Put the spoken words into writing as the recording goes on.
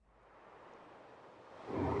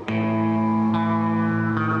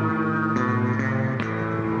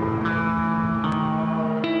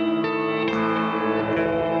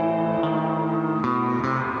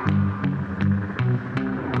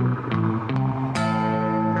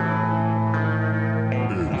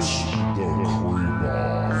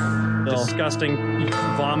disgusting,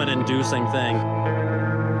 vomit-inducing thing.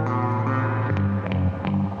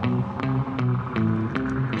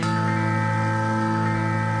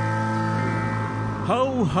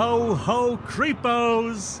 Ho, ho, ho,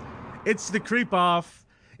 creepos! It's the Creep Off.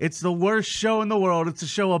 It's the worst show in the world. It's a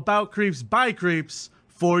show about creeps, by creeps,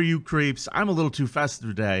 for you creeps. I'm a little too festive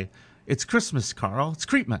today. It's Christmas, Carl. It's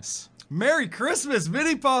Creepmas. Merry Christmas,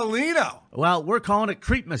 Vinnie Paulino. Well, we're calling it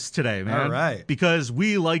Creepmas today, man. All right. Because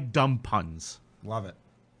we like dumb puns. Love it.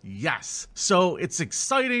 Yes. So it's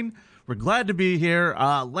exciting. We're glad to be here.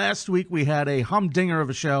 Last week we had a humdinger of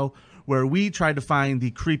a show where we tried to find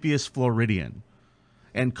the creepiest Floridian.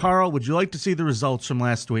 And Carl, would you like to see the results from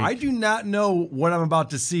last week? I do not know what I'm about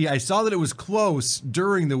to see. I saw that it was close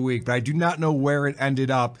during the week, but I do not know where it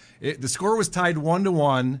ended up. The score was tied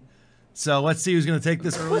 1-1. So let's see who's going to take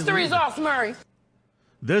this early. What's the results, Murray?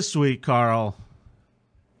 This week, Carl.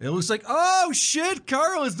 It looks like, oh shit,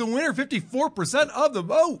 Carl is the winner, 54% of the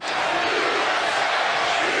vote.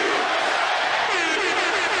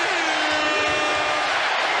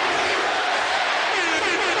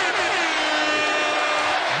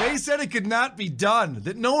 They said it could not be done,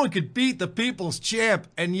 that no one could beat the people's champ,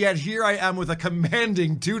 and yet here I am with a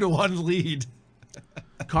commanding 2-1 lead.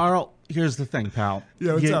 Carl, here's the thing, pal.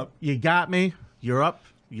 Yeah, what's up? You got me. You're up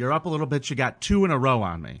a little bit. You got 2 in a row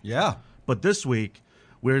on me. Yeah. But this week,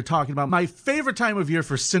 we're talking about my favorite time of year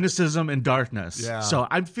for cynicism and darkness. Yeah. So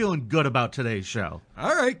I'm feeling good about today's show.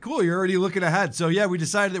 All right, cool. You're already looking ahead. So yeah, we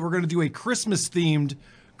decided that we're going to do a Christmas-themed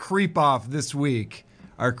creep off this week.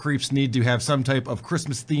 Our creeps need to have some type of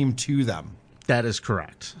Christmas theme to them. That is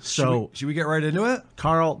correct. So should we get right into it?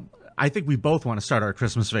 Carl, I think we both want to start our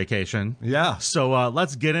Christmas vacation. Yeah. So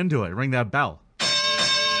let's get into it. Ring that bell.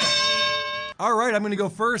 All right, I'm going to go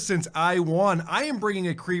first since I won. I am bringing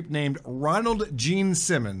a creep named Ronald Gene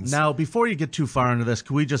Simmons. Now, before you get too far into this,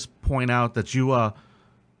 can we just point out that you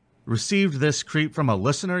received this creep from a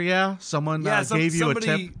listener, yeah? Someone gave you a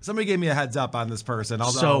tip? Somebody gave me a heads up on this person,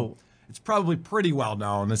 although it's probably pretty well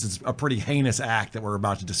known. This is a pretty heinous act that we're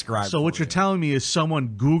about to describe. So what you're telling me is someone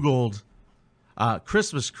Googled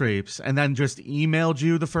Christmas creeps and then just emailed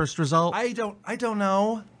you the first result? I don't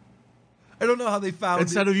know. I don't know how they found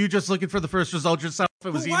Instead of you just looking for the first result yourself, it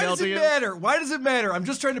was emailed to you? Why does it matter? Why does it matter? I'm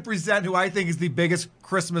just trying to present who I think is the biggest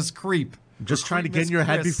Christmas creep. I'm just trying to get in your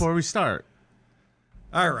head before we start.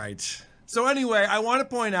 All right. So anyway, I want to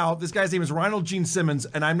point out this guy's name is Ronald Gene Simmons,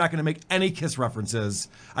 and I'm not going to make any Kiss references.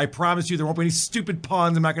 I promise you there won't be any stupid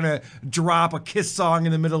puns. I'm not going to drop a Kiss song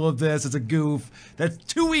in the middle of this. It's a goof. That's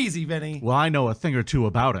too easy, Vinny. Well, I know a thing or two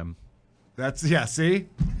about him. See?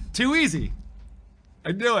 Too easy.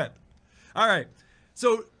 I knew it. All right.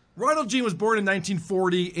 So Ronald Gene was born in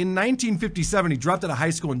 1940. In 1957, he dropped out of high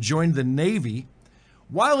school and joined the Navy.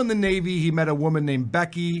 While in the Navy, he met a woman named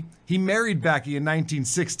Becky. He married Becky in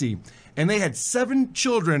 1960, and they had 7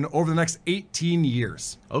 children over the next 18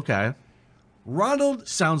 years. Okay. Ronald...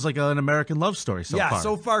 Sounds like an American love story so far. Yeah,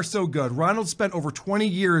 so far so good. Ronald spent over 20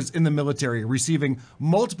 years in the military, receiving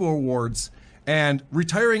multiple awards and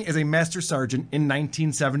retiring as a master sergeant in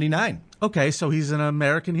 1979. Okay, so he's an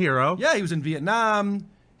American hero. Yeah, he was in Vietnam.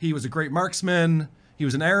 He was a great marksman. He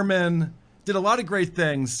was an airman. Did a lot of great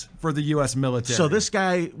things for the U.S. military. So this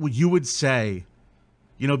guy, you would say,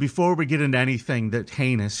 before we get into anything that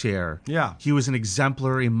heinous here, yeah, he was an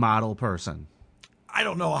exemplary model person. I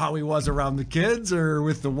don't know how he was around the kids or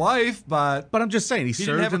with the wife, but I'm just saying, he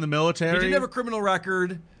served in the military. He didn't have a criminal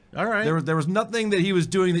record. All right. There was nothing that he was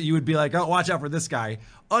doing that you would be like, oh, watch out for this guy,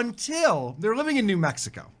 until they're living in New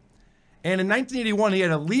Mexico. And in 1981, he had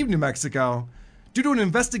to leave New Mexico due to an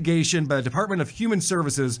investigation by the Department of Human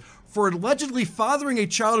Services for allegedly fathering a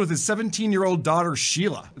child with his 17-year-old daughter,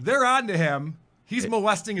 Sheila. They're on to him. He's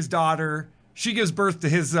molesting his daughter. She gives birth to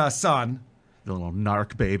his son. The little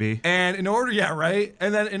narc baby. And in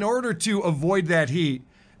order to avoid that heat,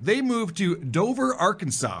 they moved to Dover,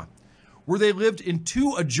 Arkansas, where they lived in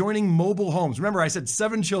 2 adjoining mobile homes. Remember, I said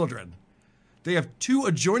 7 children. They have 2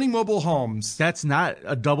 adjoining mobile homes. That's not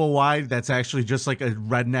a double wide. That's actually just like a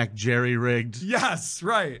redneck jerry-rigged. Yes,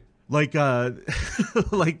 right. Like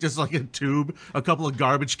just like a tube, a couple of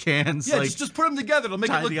garbage cans. Yeah, just put them together. It'll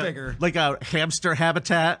make it look bigger. Like a hamster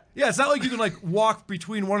habitat. Yeah, it's not like you can walk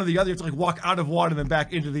between one or the other. You have to walk out of one and then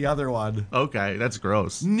back into the other one. Okay, that's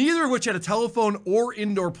gross. Neither of which had a telephone or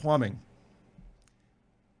indoor plumbing.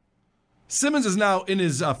 Simmons is now in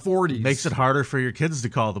his 40s. Makes it harder for your kids to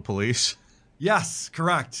call the police. Yes,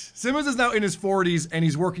 correct. Simmons is now in his 40s, and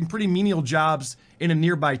he's working pretty menial jobs in a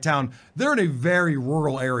nearby town. They're in a very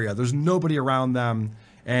rural area. There's nobody around them.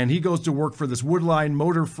 And he goes to work for this Woodline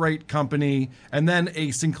Motor Freight Company and then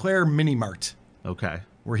a Sinclair Mini Mart. Okay.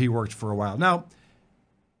 where he worked for a while. Now,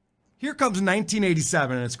 here comes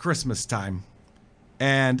 1987, and it's Christmas time.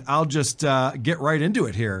 And I'll just get right into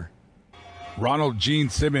it here. Ronald Gene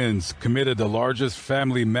Simmons committed the largest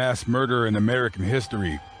family mass murder in American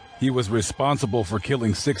history. He was responsible for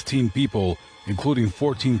killing 16 people, including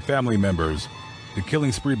 14 family members. The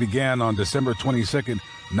killing spree began on December 22nd,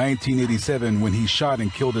 1987, when he shot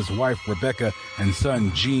and killed his wife, Rebecca, and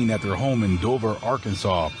son, Gene, at their home in Dover,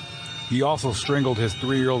 Arkansas. He also strangled his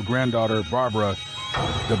 3-year-old granddaughter, Barbara.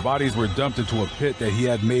 The bodies were dumped into a pit that he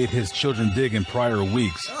had made his children dig in prior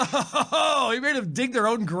weeks. Oh, he made them dig their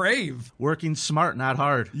own grave. Working smart, not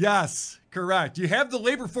hard. Yes, correct. You have the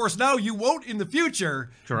labor force now. You won't in the future.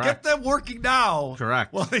 Correct. Get them working now.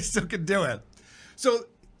 Correct. Well, they still can do it. So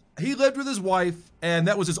he lived with his wife, and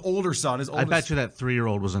that was his older son. I bet you that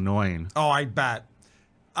 3-year-old was annoying. Oh, I bet.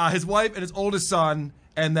 His wife and his oldest son,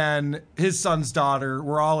 and then his son's daughter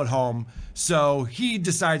were all at home. So he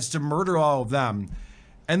decides to murder all of them.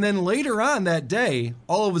 And then later on that day,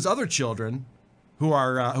 all of his other children, who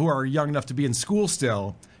are young enough to be in school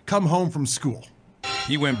still, come home from school.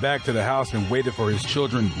 He went back to the house and waited for his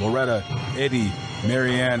children, Loretta, Eddie,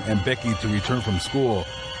 Marianne, and Becky, to return from school.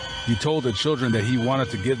 He told the children that he wanted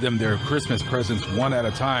to give them their Christmas presents one at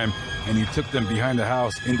a time, and he took them behind the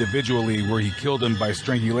house individually, where he killed them by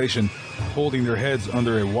strangulation, holding their heads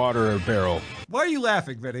under a water barrel. Why are you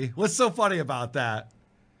laughing, Vinny? What's so funny about that?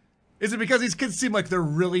 Is it because these kids seem like they're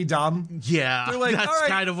really dumb? Yeah, They're like, that's all right,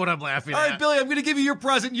 kind of what I'm laughing All at. right, Billy, I'm going to give you your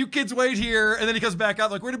present. You kids wait here. And then he comes back out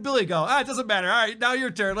like, where did Billy go? It doesn't matter. All right, now your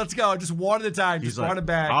turn. Let's go. Just one at a time. He's Just one a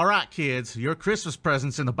bag. all right, kids, your Christmas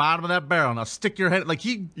present's in the bottom of that barrel. Now stick your head. Like,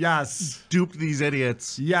 he Yes. duped these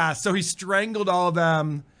idiots. Yeah, so he strangled all of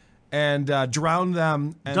them and drowned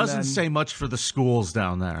them. And Doesn't then, say much for the schools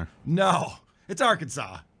down there. No, it's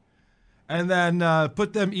Arkansas. And then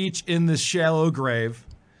put them each in this shallow grave.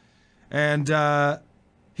 And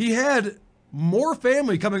he had more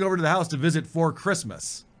family coming over to the house to visit for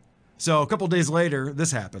Christmas. So a couple days later,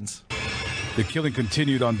 this happens. The killing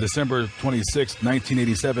continued on December 26,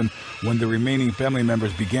 1987, when the remaining family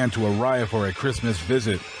members began to arrive for a Christmas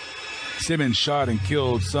visit. Simmons shot and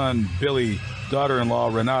killed son Billy,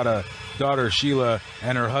 daughter-in-law Renata, daughter Sheila,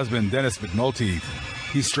 and her husband Dennis McNulty.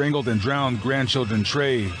 He strangled and drowned grandchildren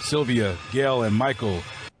Trey, Sylvia, Gail, and Michael.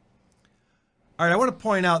 All right, I want to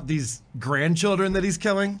point out these grandchildren that he's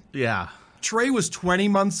killing. Yeah. Trey was 20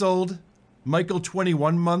 months old, Michael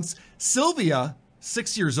 21 months. Sylvia,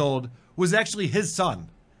 6 years old, was actually his son.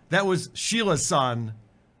 That was Sheila's son.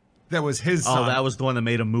 That was his son. Oh, that was the one that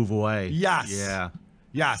made him move away. Yes. Yeah.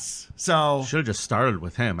 Yes. So Should have just started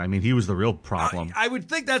with him. I mean, he was the real problem. I would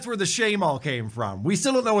think that's where the shame all came from. We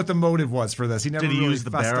still don't know what the motive was for this. He never Did he really use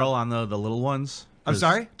the fessed barrel up. on the little ones? I'm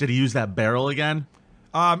sorry? Did he use that barrel again?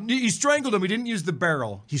 He strangled him. He didn't use the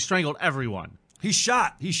barrel. He strangled everyone. He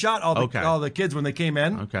shot all the kids when they came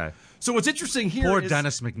in. Okay. So what's interesting here Poor is-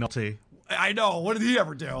 Dennis McNulty. I know. What did he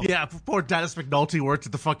ever do? Yeah, poor Dennis McNulty worked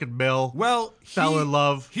at the fucking mill. Well, Fell in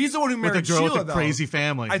love He's the one who with married a girl Sheila, with a though. crazy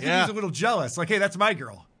family. I think Yeah. he's a little jealous. Like, hey, that's my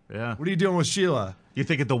girl. Yeah. What are you doing with Sheila? You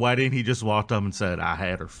think at the wedding he just walked up and said, I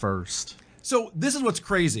had her first. So this is what's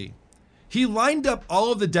crazy. He lined up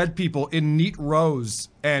all of the dead people in neat rows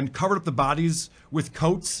and covered up the bodies with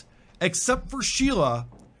coats, except for Sheila,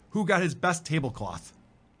 who got his best tablecloth.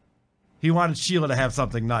 He wanted Sheila to have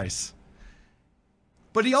something nice.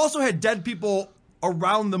 But he also had dead people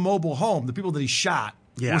around the mobile home. The people that he shot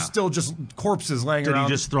Yeah. were still just corpses laying Did around. he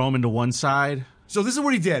just throw him into one side? So this is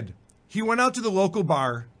what he did. He went out to the local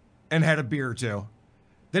bar and had a beer or two.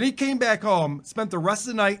 Then he came back home, spent the rest of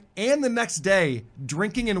the night and the next day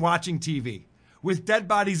drinking and watching TV with dead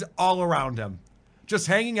bodies all around him. Just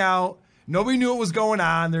hanging out. Nobody knew what was going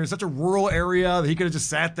on. There's such a rural area that he could have just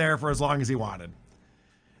sat there for as long as he wanted.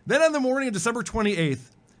 Then on the morning of December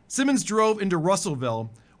 28th, Simmons drove into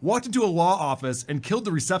Russellville, walked into a law office, and killed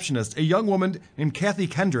the receptionist, a young woman named Kathy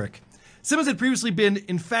Kendrick. Simmons had previously been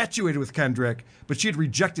infatuated with Kendrick, but she had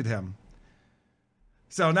rejected him.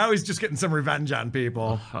 So now he's just getting some revenge on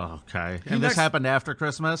people. Okay. He And this next- happened after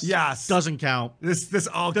Christmas? Yes. Doesn't count. This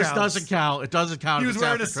all This counts. doesn't count. It doesn't count. He if was it's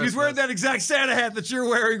after he's wearing Christmas. that exact Santa hat that you're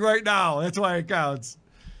wearing right now. That's why it counts.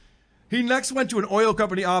 He next went to an oil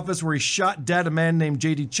company office where he shot dead a man named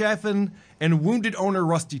J.D. Chaffin and wounded owner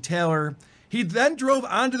Rusty Taylor. He then drove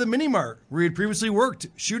on to the mini mart where he had previously worked,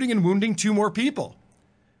 shooting and wounding 2 more people.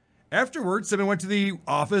 Afterwards, Simmons went to the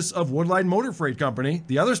office of Woodline Motor Freight Company,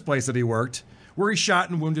 the other place that he worked, where he shot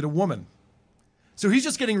and wounded a woman. So he's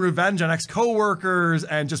just getting revenge on ex-coworkers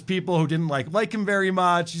and just people who didn't like him very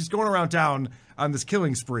much. He's going around town on this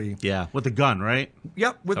killing spree. Yeah, with the gun, right?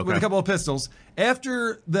 Yep, with a couple of pistols.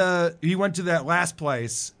 After he went to that last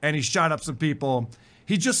place and he shot up some people,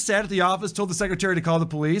 he just sat at the office, told the secretary to call the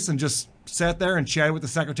police, and just sat there and chatted with the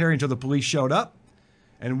secretary until the police showed up.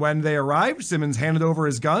 And when they arrived, Simmons handed over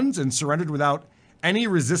his guns and surrendered without any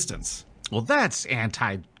resistance. Well, that's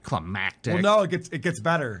anticlimactic. Well, no, it gets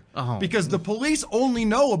better. Oh. Because the police only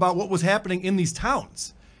know about what was happening in these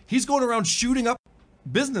towns. He's going around shooting up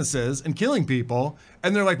businesses and killing people,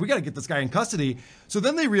 and they're like, we got to get this guy in custody. So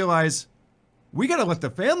then they realize, we got to let the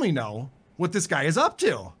family know what this guy is up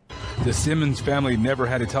to. The Simmons family never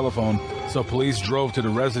had a telephone, so police drove to the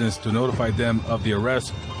residence to notify them of the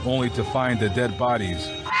arrest, only to find the dead bodies.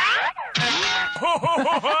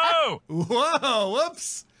 Whoa,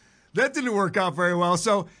 whoops. That didn't work out very well.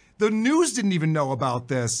 So the news didn't even know about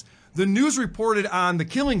this. The news reported on the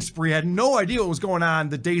killing spree had no idea what was going on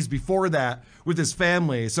the days before that with his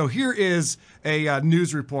family. So here is a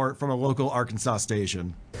news report from a local Arkansas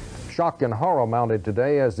station. Shock and horror mounted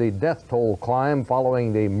today as the death toll climbed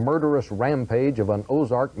following the murderous rampage of an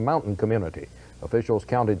Ozark mountain community. Officials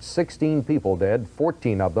counted 16 people dead,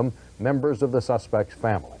 14 of them members of the suspect's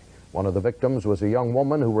family. One of the victims was a young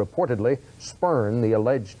woman who reportedly spurned the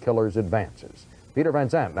alleged killer's advances. Peter Van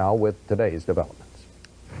Zandt now with today's developments.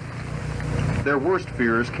 Their worst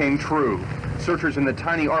fears came true. Searchers in the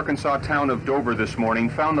tiny Arkansas town of Dover this morning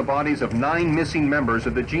found the bodies of 9 missing members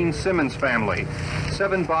of the Gene Simmons family.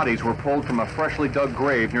 7 bodies were pulled from a freshly dug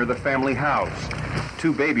grave near the family house.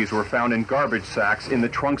 2 babies were found in garbage sacks in the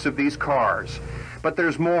trunks of these cars. But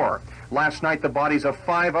there's more. Last night, the bodies of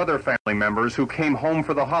 5 other family members who came home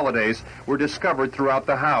for the holidays were discovered throughout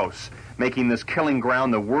the house, making this killing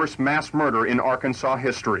ground the worst mass murder in Arkansas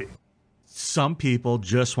history. Some people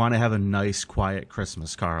just want to have a nice, quiet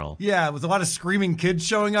Christmas, Carl. Yeah, with a lot of screaming kids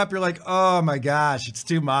showing up, you're like, oh my gosh, it's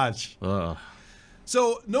too much. Ugh.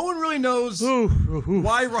 So no one really knows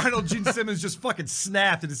why Ronald Gene Simmons just fucking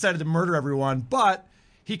snapped and decided to murder everyone, but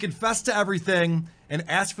he confessed to everything and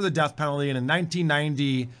asked for the death penalty. And in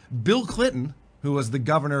 1990, Bill Clinton, who was the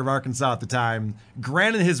governor of Arkansas at the time,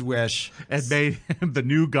 granted his wish. And made him the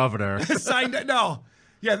new governor.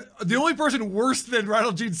 Yeah, the only person worse than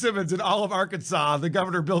Ronald Gene Simmons in all of Arkansas, the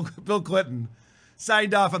governor Bill Clinton,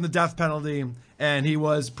 signed off on the death penalty, and he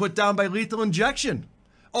was put down by lethal injection.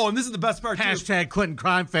 Oh, and this is the best part, too. Hashtag Clinton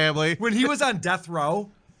crime family. When he was on death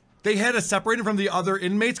row, they had to separate him from the other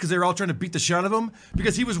inmates because they were all trying to beat the shit out of him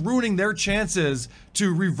because he was ruining their chances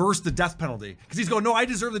to reverse the death penalty. Because he's going, no, I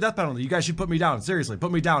deserve the death penalty. You guys should put me down. Seriously,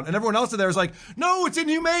 put me down. And everyone else in there is like, no, it's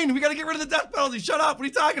inhumane. We got to get rid of the death penalty. Shut up. What are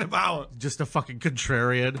you talking about? Just a fucking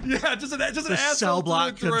contrarian. Yeah, just an asshole. Cell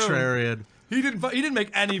block contrarian. He didn't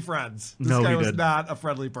make any friends. This No, guy he was didn't. not a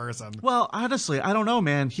friendly person. Well, honestly, I don't know,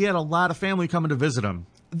 man. He had a lot of family coming to visit him.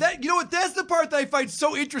 You know what? That's the part that I find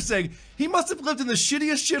so interesting. He must have lived in the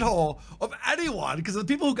shittiest shithole of anyone because the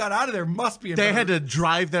people who got out of there must be. They had to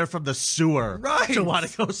drive there from the sewer to want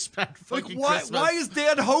to go spend fucking Christmas. Why is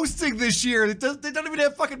Dan hosting this year? They don't even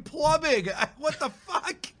have fucking plumbing. What the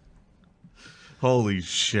fuck? Holy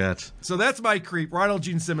shit. So that's my creep. Ronald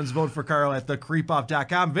Gene Simmons. Vote for Carl at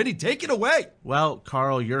thecreepoff.com. Vinny, take it away. Well,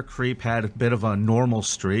 Carl, your creep had a bit of a normal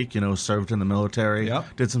streak, served in the military,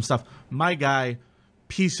 did some stuff. My guy,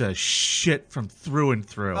 piece of shit from through and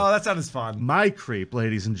through. Oh, that sounds fun. My creep,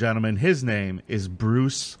 ladies and gentlemen, his name is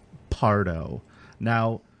Bruce Pardo.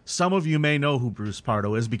 Now, some of you may know who Bruce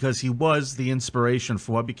Pardo is because he was the inspiration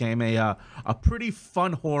for what became a pretty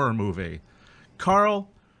fun horror movie. Carl,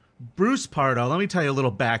 Bruce Pardo, let me tell you a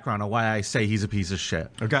little background on why I say he's a piece of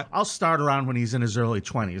shit. Okay. I'll start around when he's in his early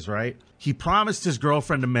 20s, right? He promised his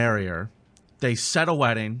girlfriend to marry her. They set a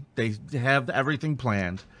wedding. They have everything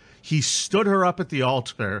planned. He stood her up at the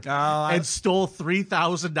altar and stole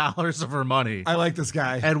 $3,000 of her money. I like this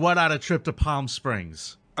guy. And went on a trip to Palm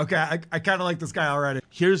Springs. Okay, I kind of like this guy already.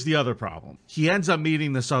 Here's the other problem. He ends up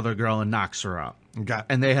meeting this other girl and knocks her up. Okay.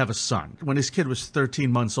 And they have a son. When his kid was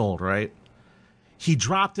 13 months old, right? He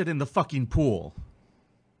dropped it in the fucking pool.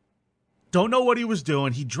 Don't know what he was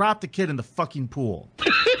doing. He dropped the kid in the fucking pool.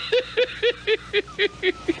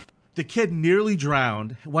 The kid nearly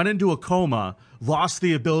drowned, went into a coma, lost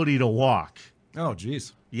the ability to walk. Oh,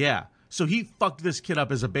 jeez. Yeah. So he fucked this kid up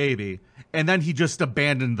as a baby, and then he just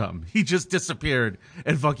abandoned them. He just disappeared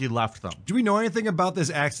and fucking left them. Do we know anything about this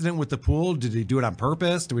accident with the pool? Did he do it on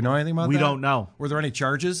purpose? Do we know anything about that? We don't know. Were there any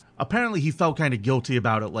charges? Apparently, he felt kind of guilty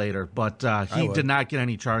about it later, but he did not get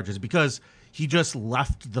any charges because he just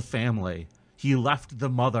left the family. He left the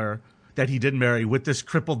mother that he did marry with this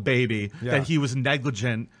crippled baby that he was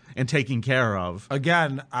negligent in taking care of.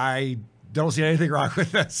 Again, I don't see anything wrong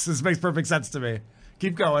with this. This makes perfect sense to me.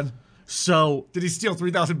 Keep going. So Did he steal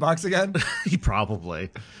 $3,000 again? he probably.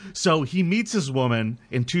 So he meets his woman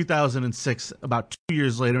in 2006, about 2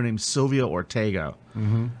 years later, named Sylvia Ortega.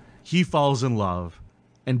 Mm-hmm. He falls in love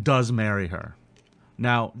and does marry her.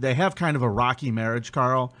 Now, they have kind of a rocky marriage,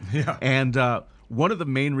 Carl. Yeah. And one of the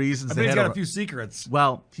main reasons I they think he's had got a few secrets.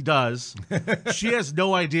 Well, he does. She has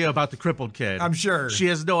no idea about the crippled kid. I'm sure. She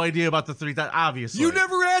has no idea about the 3,000, obviously. You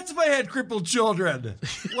never asked if I had crippled children.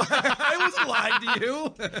 I wasn't lying to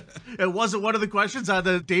you. It wasn't one of the questions on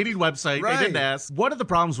the dating website. Right. They didn't ask. One of the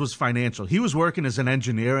problems was financial. He was working as an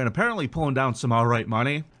engineer and apparently pulling down some all right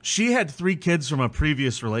money. She had 3 kids from a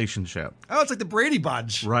previous relationship, Oh, it's like the Brady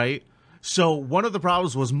Bunch. right? So one of the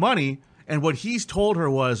problems was money. And what he's told her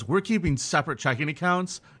was, we're keeping separate checking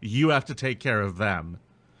accounts. You have to take care of them.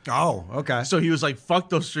 Oh, okay. So he was like, fuck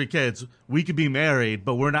those 3 kids. We could be married,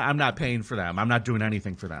 but I'm not paying for them. I'm not doing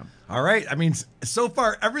anything for them. All right. I mean, so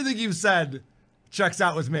far, everything you've said checks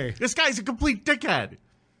out with me. This guy's a complete dickhead.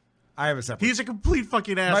 I have a separate. He's a complete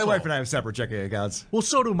fucking My asshole. wife and I have separate checking accounts. Well,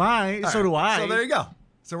 so do I. So do I. So there you go.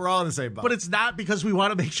 So we're all in the same boat. But it's not because we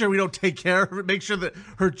want to make sure we don't take care of her, make sure that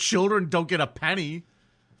her children don't get a penny.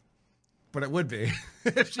 But it would be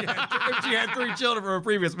if she had 3 children from a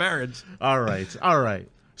previous marriage. All right.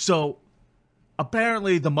 So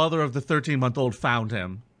apparently the mother of the 13-month-old found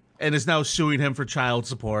him and is now suing him for child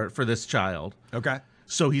support for this child. Okay.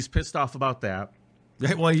 So he's pissed off about that.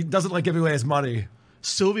 Well, he doesn't like giving away his money.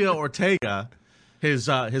 Sylvia Ortega, his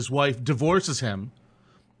wife, divorces him,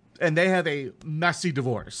 and they have a messy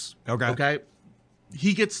divorce. Okay.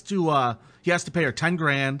 He has to pay her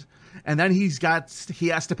 $10,000. And then he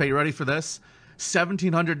has to pay, you ready for this?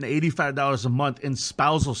 $1,785 a month in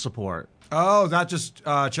spousal support. Oh, not just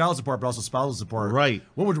child support, but also spousal support. Right.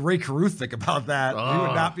 What would Ray Caruth think about that? He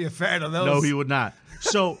would not be a fan of those. No, he would not.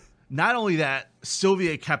 So not only that,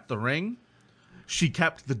 Sylvia kept the ring. She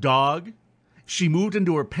kept the dog. She moved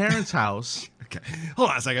into her parents' house. Okay.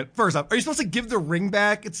 Hold on a second. First up, are you supposed to give the ring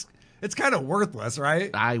back? It's kind of worthless, right?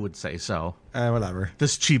 I would say so. Whatever.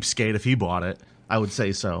 This cheapskate, if he bought it, I would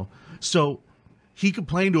say so. So he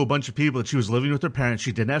complained to a bunch of people that she was living with her parents.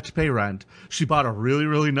 She didn't have to pay rent. She bought a really,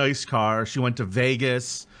 really nice car. She went to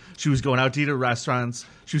Vegas. She was going out to eat at restaurants.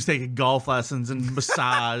 She was taking golf lessons and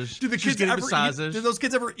massage. Do the She was kids getting ever massages. eat? Did those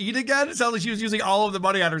kids ever eat again? It sounds like she was using all of the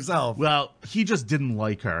money on herself. Well, he just didn't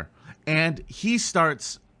like her. And he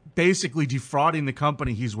starts basically defrauding the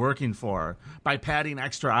company he's working for by padding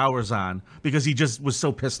extra hours on because he just was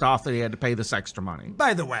so pissed off that he had to pay this extra money.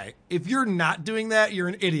 By the way, if you're not doing that, you're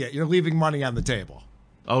an idiot. You're leaving money on the table.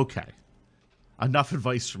 Okay. Enough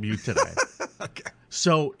advice from you today. Okay.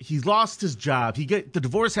 So he lost his job. The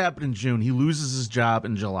divorce happened in June. He loses his job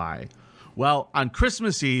in July. Well, on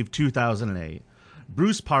Christmas Eve 2008,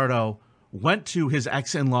 Bruce Pardo went to his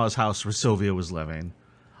ex-in-law's house where Sylvia was living,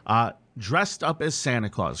 dressed up as Santa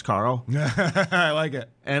Claus, Carl. I like it.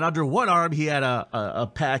 And under one arm, he had a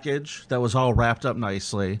package that was all wrapped up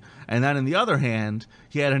nicely. And then in the other hand,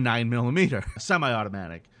 he had a 9mm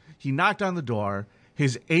semi-automatic. He knocked on the door.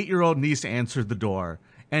 His 8-year-old niece answered the door.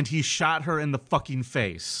 And he shot her in the fucking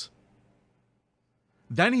face.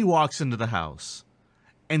 Then he walks into the house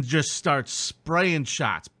and just starts spraying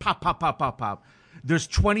shots. Pop, pop, pop, pop, pop. There's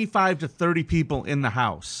 25 to 30 people in the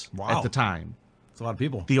house at the time. It's a lot of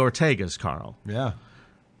people. The Ortegas, Carl. Yeah.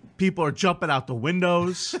 People are jumping out the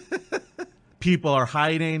windows. People are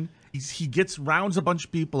hiding. He rounds a bunch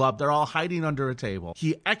of people up. They're all hiding under a table.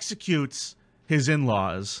 He executes his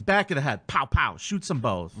in-laws. Back of the head. Pow, pow. Shoots them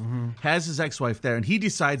both. Mm-hmm. Has his ex-wife there. And he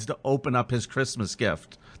decides to open up his Christmas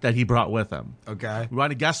gift that he brought with him. Okay. You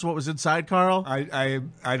want to guess what was inside, Carl? I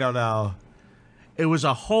don't know. It was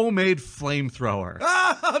a homemade flamethrower.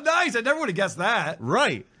 Oh, nice. I never would have guessed that.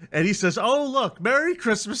 Right. And he says, oh, look, Merry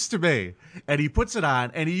Christmas to me. And he puts it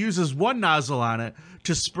on, and he uses one nozzle on it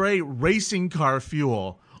to spray racing car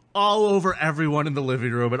fuel all over everyone in the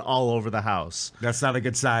living room and all over the house. That's not a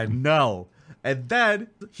good sign. No. And then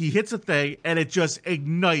he hits a thing, and it just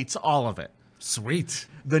ignites all of it. Sweet.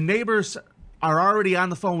 The neighbors are already on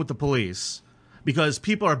the phone with the police because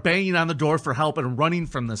people are banging on the door for help and running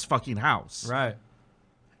from this fucking house. Right.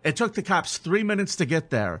 It took the cops 3 minutes to get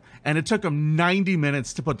there, and it took them 90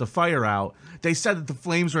 minutes to put the fire out. They said that the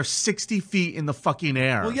flames were 60 feet in the fucking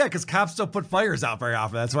air. Well, yeah, because cops don't put fires out very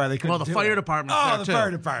often. That's why they couldn't. Well, the fire department. Oh, the fire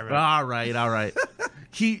department. All right.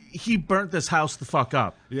 He burnt this house the fuck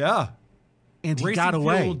up, Yeah. and he Racing got fuel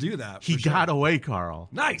away. will do that, He for sure. got away, Carl.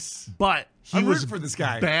 Nice. But he I'm was rooting for this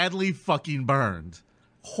guy. badly fucking burned.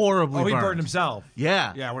 Horribly Oh, he burned. burned himself.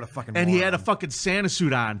 Yeah. Yeah, what a fucking And he moron. had a fucking Santa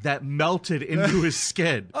suit on that melted into his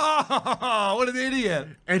skin. Oh, what an idiot.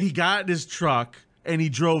 And he got in his truck and he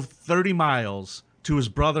drove 30 miles to his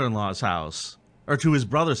brother-in-law's house, or to his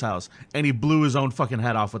brother's house, and he blew his own fucking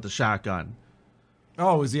head off with a shotgun.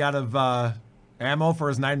 Oh, is he out of ammo for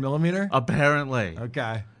his 9mm? Apparently.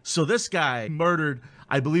 Okay. So this guy murdered,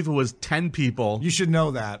 I believe it was 10 people. You should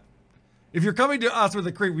know that. If you're coming to us with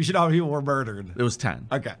a creep, we should know how many people were murdered. It was 10.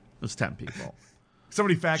 Okay. It was 10 people.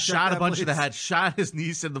 Somebody fact check Shot that, a bunch please. of the head, shot his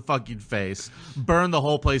niece in the fucking face, burned the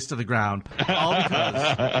whole place to the ground, all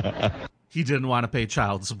because he didn't want to pay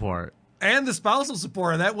child support. And the spousal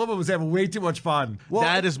support. That woman was having way too much fun. Well,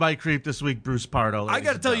 That is my creep this week, Bruce Pardo. I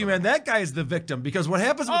got to tell you, man, that guy is the victim because what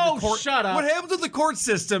happens with the court? Shut up. What happens with the court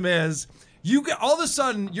system is you get all of a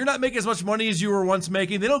sudden you're not making as much money as you were once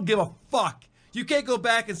making. They don't give a fuck. You can't go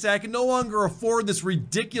back and say I can no longer afford this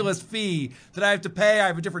ridiculous fee that I have to pay. I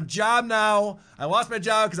have a different job now. I lost my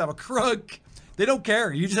job because I'm a crook. They don't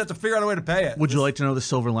care. You just have to figure out a way to pay it. Would you like to know the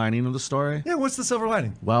silver lining of the story? Yeah. What's the silver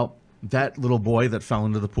lining? Well, that little boy that fell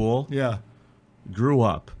into the pool Yeah. grew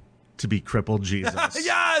up to be crippled Jesus.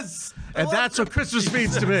 Yes. And that's what Christmas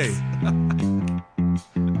means to me.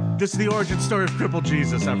 This is the origin story of crippled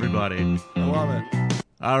Jesus, everybody. I love it.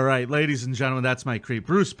 All right, ladies and gentlemen, that's my creep.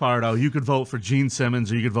 Bruce Pardo. You could vote for Gene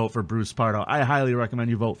Simmons or you could vote for Bruce Pardo. I highly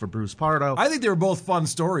recommend you vote for Bruce Pardo. I think they were both fun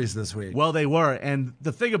stories this week. Well, they were. And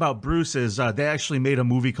the thing about Bruce is they actually made a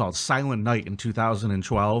movie called Silent Night in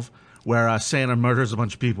 2012 where Santa murders a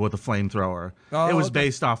bunch of people with a flamethrower. Oh, it was okay.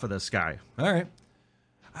 based off of this guy. All right.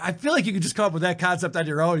 I feel like you could just come up with that concept on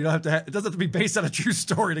your own. You don't have to. It doesn't have to be based on a true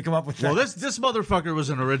story to come up with that. Well, this motherfucker was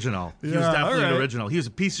an original. He was Yeah, definitely all right. an original. He was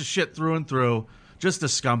a piece of shit through and through. Just a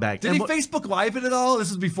scumbag. Did he Facebook Live it at all? This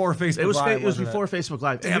was before Facebook It was, Live. it was wasn't before Facebook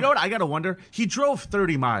Live. And Damn. you know what? I got to wonder. He drove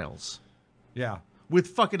 30 miles Yeah. with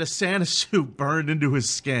fucking a Santa suit burned into his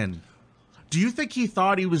skin. Do you think he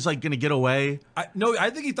thought he was like going to get away? No,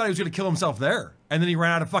 I think he thought he was going to kill himself there, and then he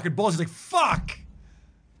ran out of fucking bullets. He's like, "Fuck."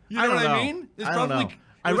 You know I don't what know. I mean? It's I don't probably- know. it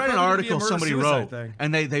I was read an probably gonna be a article somebody murder-suicide wrote, thing.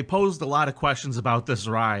 and they posed a lot of questions about this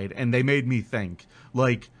ride, and they made me think,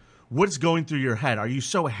 like, what's going through your head? Are you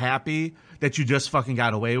so happy that you just fucking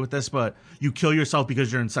got away with this, but you kill yourself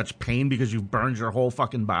because you're in such pain because you've burned your whole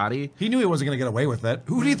fucking body? He knew he wasn't going to get away with it.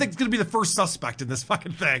 Who do you think is going to be the first suspect in this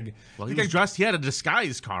fucking thing? Well, he was dressed. He had a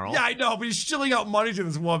disguise, Carl. Yeah, I know, but he's shilling out money to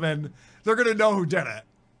this woman. They're going to know who did it.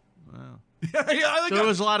 Yeah, I like There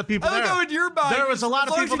was a lot of people I like there. how in your mind, There was a lot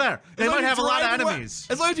of as long as people you- there. as They long might as have a you lot of drive away- enemies.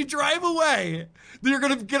 As long as you drive away, then you're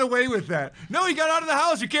going to get away with that. No, he got out of the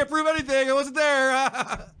house. You can't prove anything. I wasn't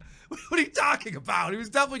there. What are you talking about? He was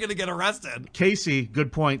definitely going to get arrested. Casey, good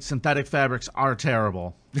point. Synthetic fabrics are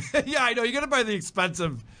terrible. Yeah, I know. You got to buy the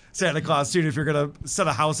expensive Santa Claus suit if you're going to set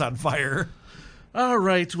a house on fire. All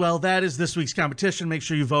right, well, that is this week's competition. Make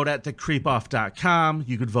sure you vote at thecreepoff.com.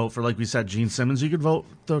 You could vote for, like we said, Gene Simmons. You could vote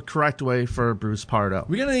the correct way for Bruce Pardo.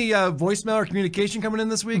 We got any voicemail or communication coming in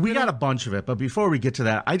this week? We got a bunch of it, but before we get to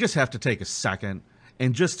that, I just have to take a second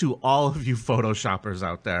and just to all of you Photoshoppers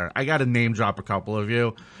out there, I got to name drop a couple of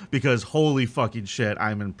you because holy fucking shit,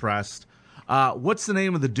 I'm impressed. What's the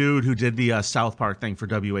name of the dude who did the South Park thing for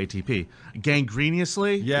WATP?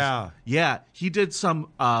 Gangreniously? Yeah. Yeah, he did some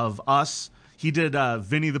of us. He did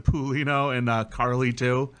Vinnie the Poolino and Carly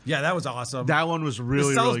too. Yeah, that was awesome. That one was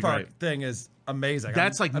really, the South really Park great. thing is amazing.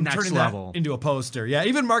 That's like I'm next turning level. that into a poster. Yeah,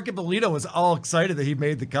 even Mark Ippolito was all excited that he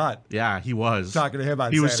made the cut. Yeah, he was. Talking to him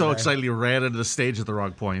on He was so Saturday. excited he ran into the stage at the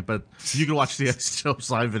wrong point, but you can watch the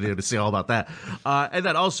Stokes live video to see all about that. And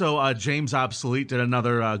then also James Obsolete did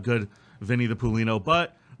another good Vinnie the Poolino,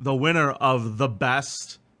 but the winner of the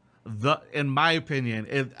best, in my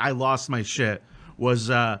opinion, I lost my shit, was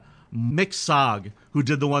Mick Sog, who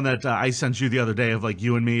did the one that I sent you the other day of like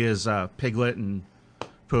you and me as Piglet and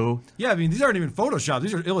Pooh. Yeah, I mean, these aren't even Photoshop.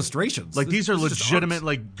 These are illustrations. Like these are This is just legitimate, art.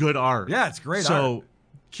 like good art. Yeah, it's great So art.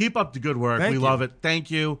 keep up the good work. Thank We you. love it. Thank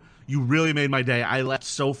you. You really made my day. I laughed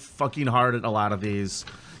so fucking hard at a lot of these.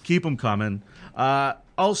 Keep them coming.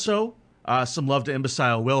 Also, some love to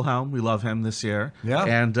Imbecile Wilhelm. We love him this year. Yeah.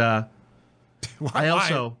 And Why? I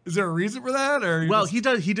also- Is there a reason for that? Or well, he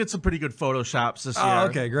did some pretty good photoshops this year. Oh,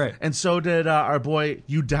 okay, great. And so did our boy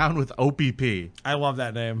You Down with OPP. I love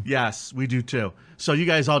that name. Yes, we do too. So you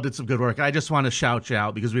guys all did some good work. I just want to shout you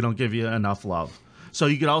out because we don't give you enough love. So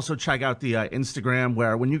you could also check out the Instagram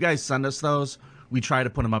where when you guys send us those, we try to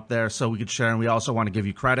put them up there so we could share. And we also want to give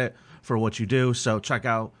you credit for what you do. So check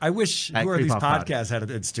out. I wish At whoever these Creep Off Pod. podcasts had an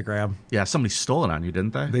Instagram. Yeah, somebody stole it on you,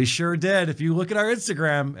 didn't they? They sure did. If you look at our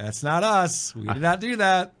Instagram, that's not us. We did not do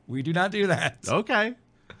that. We do not do that. Okay.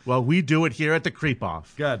 Well, we do it here at the Creep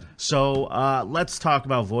Off. Good. So let's talk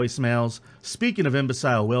about voicemails. Speaking of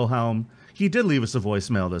Imbecile Wilhelm, he did leave us a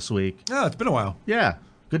voicemail this week. Oh, it's been a while. Yeah,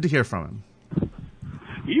 good to hear from him.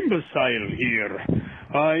 Imbecile here.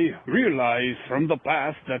 I realize from the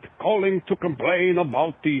past that calling to complain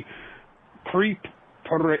about the creep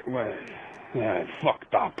parade... Well, yeah,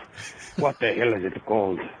 fucked up. What the hell is it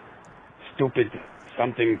called? Stupid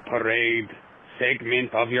something parade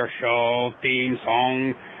segment of your show, theme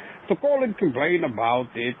song. To call and complain about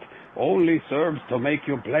it only serves to make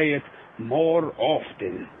you play it more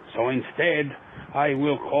often. So instead, I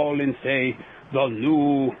will call and say the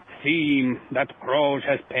new theme that Croge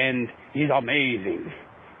has penned is amazing.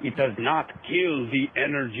 It does not kill the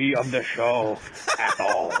energy of the show at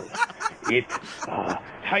all. It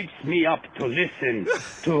hypes me up to listen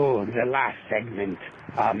to the last segment.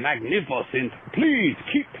 Magnificent. Please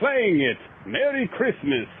keep playing it. Merry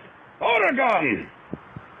Christmas, Oregon!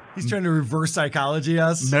 He's trying to reverse psychology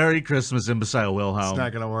us. Merry Christmas, imbecile Wilhelm. It's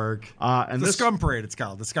not going to work. And the Scum Parade, it's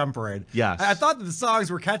called. The Scum Parade. Yes. I thought that the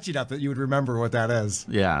songs were catchy enough that you would remember what that is.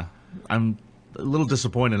 Yeah. I'm a little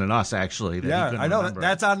disappointed in us, actually. Yeah, I know.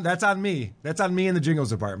 That's on me. That's on me in the jingles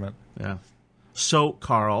department. Yeah. So,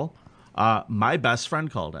 Carl, my best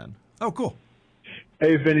friend called in. Oh, cool.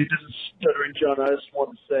 Hey, Vinny, this is Stuttering John. I just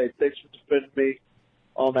wanted to say thanks for defending me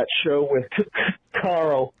on that show with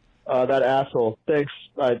Carl, that asshole. Thanks.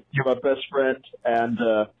 You're my best friend. And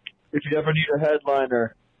if you ever need a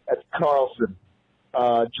headliner at Carlson,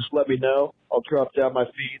 just let me know. I'll drop down my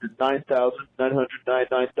fee to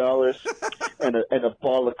 $9,999 and a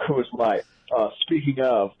bottle of Coors Light. Speaking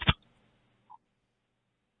of,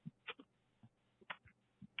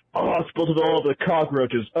 I spilled it all over the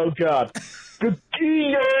cockroaches. Oh, God.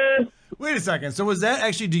 Wait a second. So was that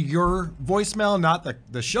actually to your voicemail, not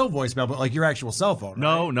the show voicemail, but like your actual cell phone?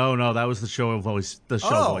 Right? No. That was the show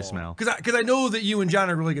voicemail. Because I know that you and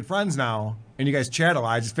John are really good friends now, and you guys chat a lot.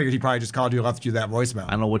 I just figured he probably just called you and left you that voicemail.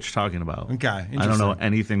 I don't know what you're talking about. Okay, I don't know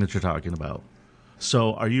anything that you're talking about.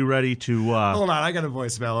 So are you ready to... Hold on, I got a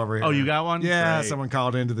voicemail over here. Oh, you got one? Yeah, Great. Someone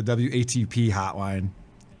called into the WATP hotline.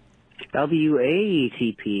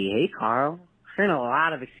 WATP. Hey, Carl. Hearing a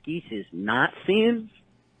lot of excuses. Not seeing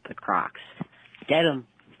the Crocs. Get them.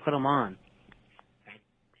 Put them on.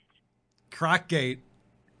 Crocgate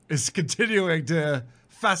is continuing to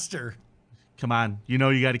fester. Come on. You know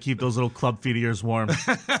you got to keep those little club feet of yours warm.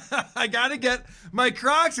 I got to get my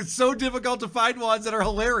Crocs. It's so difficult to find ones that are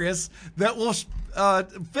hilarious that will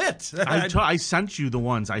fit. I sent you the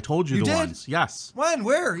ones. I told you the ones. Yes. When?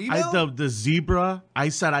 Where? Email? The zebra. I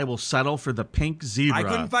said I will settle for the pink zebra. I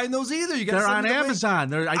couldn't find those either. You They're on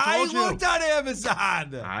Amazon. I looked on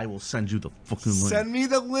Amazon. I will send you the fucking link. Send me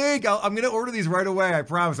the link. I'm going to order these right away. I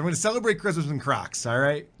promise. I'm going to celebrate Christmas in Crocs. All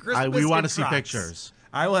right. We want to see pictures.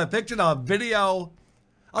 I will have pictures. I'll have video.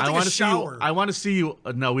 I'll take a shower. I want to see you.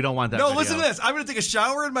 No, we don't want that. No, video. Listen to this. I'm going to take a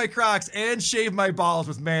shower in my Crocs and shave my balls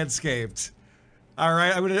with Manscaped. All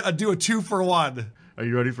right, I'm going to do a 2-for-1. Are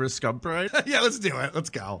you ready for a scum parade? Yeah, let's do it. Let's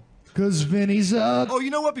go. Because Vinny's up. Oh,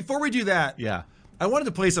 you know what? Before we do that, yeah, I wanted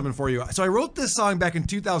to play something for you. So I wrote this song back in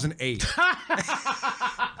 2008.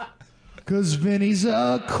 Because Vinny's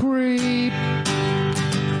a creep.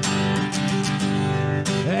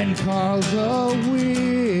 And Carl's a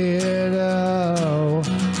weirdo.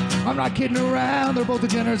 I'm not kidding around. They're both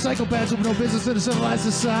degenerate psychopaths with no business in a civilized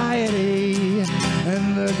society.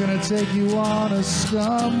 And they're gonna take you on a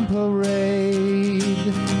scum parade.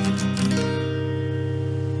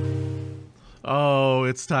 Oh,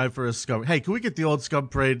 it's time for a scum. Hey, can we get the old scum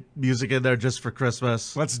parade music in there just for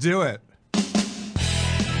Christmas? Let's do it. It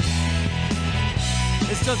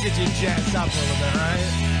still gets you jazzed up a little bit,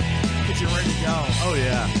 right? Get you ready to go. Oh,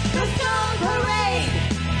 yeah. The scum parade.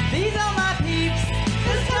 These are my peeps.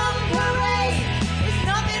 The scum parade. It's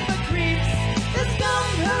nothing but creeps. The scum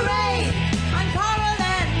parade. I'm Carl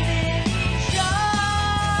and Vinny Show.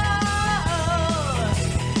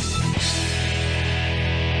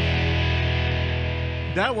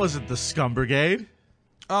 That wasn't the Scum Brigade.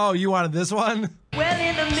 Oh, you wanted this one? Well,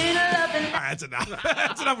 in the middle of the night. All right, that's enough.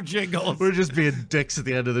 That's enough jingles. We're just being dicks at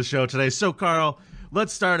the end of the show today. So, Carl,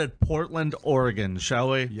 let's start at Portland, Oregon, shall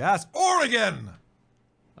we? Yes, Oregon.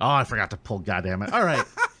 Oh, I forgot to pull, goddammit. All right.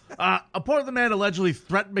 A Portland man allegedly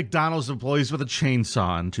threatened McDonald's employees with a chainsaw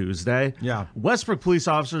on Tuesday. Yeah. Westbrook police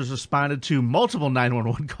officers responded to multiple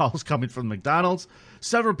 911 calls coming from McDonald's.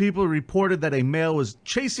 Several people reported that a male was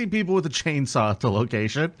chasing people with a chainsaw at the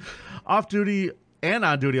location. Off-duty and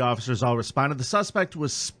on-duty officers all responded. The suspect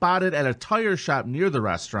was spotted at a tire shop near the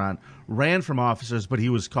restaurant, ran from officers, but he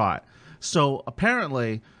was caught. So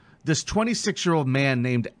apparently, this 26-year-old man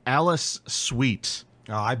named Alice Sweet.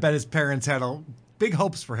 Oh, I bet his parents had big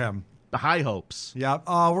hopes for him. The high hopes. Yeah.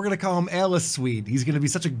 Oh, we're going to call him Alice Sweet. He's going to be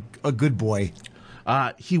such a good boy.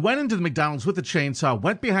 He went into the McDonald's with a chainsaw,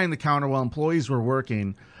 went behind the counter while employees were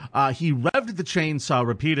working, He revved the chainsaw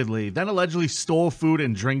repeatedly, then allegedly stole food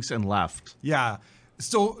and drinks and left. Yeah.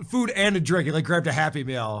 Stole food and a drink. He grabbed a Happy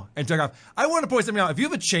Meal and took off. I want to point something out. If you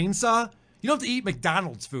have a chainsaw, you don't have to eat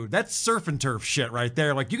McDonald's food. That's surf and turf shit right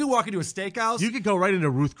there. Like, you can walk into a steakhouse. You could go right into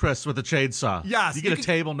Ruth Chris with a chainsaw. Yes. You get a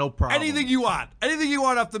table, no problem. Anything you want. Anything you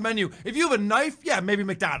want off the menu. If you have a knife, yeah, maybe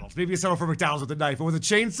McDonald's. Maybe you settle for McDonald's with a knife. But with a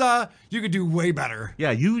chainsaw, you could do way better. Yeah,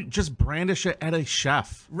 you just brandish it at a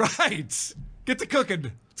chef. Right. Get to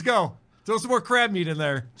cooking. Let's go. Throw some more crab meat in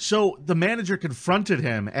there. So the manager confronted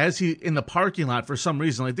him as he in the parking lot for some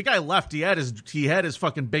reason. Like, the guy left. He had his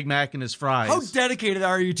fucking Big Mac and his fries. How dedicated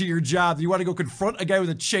are you to your job that you want to go confront a guy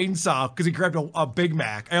with a chainsaw because he grabbed a Big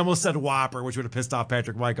Mac? I almost said Whopper, which would have pissed off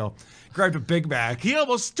Patrick Michael. Grabbed a Big Mac. He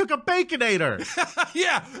almost took a Baconator.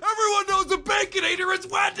 Yeah, everyone knows the Baconator is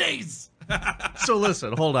Wendy's. So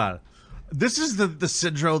listen, hold on. This is the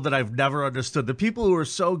syndrome that I've never understood. The people who are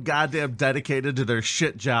so goddamn dedicated to their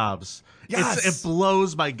shit jobs. Yes. It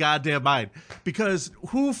blows my goddamn mind. Because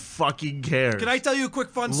who fucking cares? Can I tell you a quick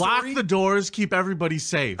fun story? Lock the doors, keep everybody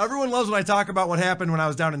safe. Everyone loves when I talk about what happened when I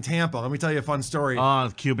was down in Tampa. Let me tell you a fun story. Oh,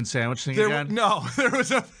 the Cuban sandwich thing again? No, there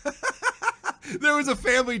was a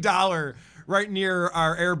Family Dollar right near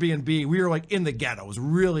our Airbnb. We were like in the ghetto. It was a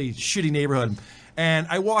really shitty neighborhood. And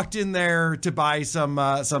I walked in there to buy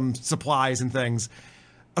some supplies and things.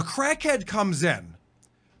 A crackhead comes in,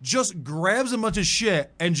 just grabs a bunch of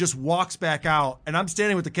shit, and just walks back out. And I'm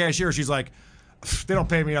standing with the cashier. She's like, they don't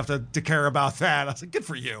pay me enough to care about that. I was like, good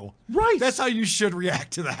for you. Right. That's how you should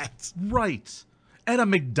react to that. Right. At a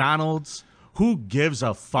McDonald's, who gives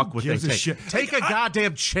a fuck what they take? Shit? Take a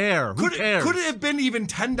goddamn chair. Who cares? Could it have been even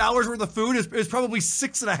 $10 worth of food? It's probably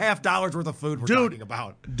 $6.50 worth of food we're talking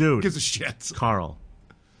about. Dude. Who gives a shit? Carl,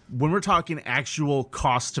 when we're talking actual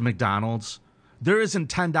cost to McDonald's, there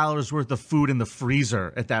isn't $10 worth of food in the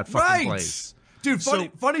freezer at that fucking place. Dude,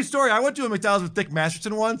 funny story. I went to a McDonald's with Dick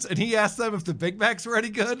Masterson once, and he asked them if the Big Macs were any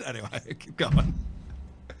good. Anyway, keep going.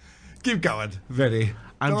 Keep going, Vinny.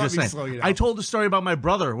 I'm just saying. I told the story about my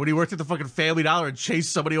brother when he worked at the fucking Family Dollar and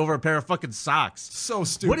chased somebody over a pair of fucking socks. So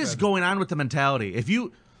stupid. What is going on with the mentality?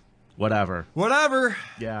 Whatever.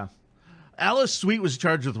 Yeah. Alice Sweet was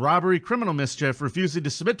charged with robbery, criminal mischief, refusing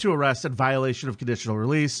to submit to arrest, and violation of conditional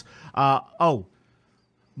release. Let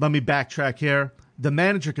me backtrack here. The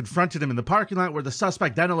manager confronted him in the parking lot where the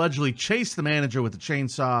suspect then allegedly chased the manager with a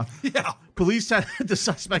chainsaw. Yeah. Police said the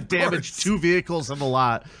suspect damaged 2 vehicles in the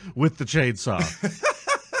lot with the chainsaw.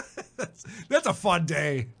 That's a fun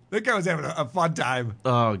day. That guy was having a fun time.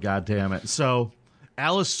 Oh, God damn it. So,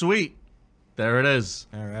 Alice Sweet. There it is.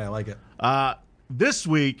 All right, I like it. This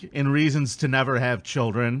week, in Reasons to Never Have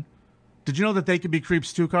Children, did you know that they could be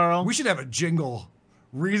creeps too, Carl? We should have a jingle.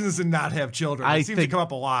 Reasons to not have children. It seems to come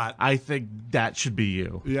up a lot. I think that should be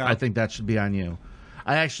you. Yeah. I think that should be on you.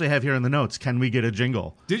 I actually have here in the notes, can we get a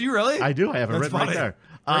jingle? Did you really? I do. I have it written right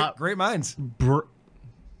there. Great minds.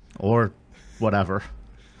 Or whatever.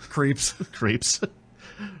 Creeps. Creeps.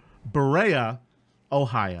 Berea,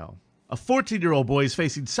 Ohio. A 14-year-old boy is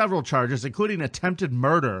facing several charges, including attempted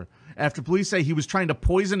murder, after police say he was trying to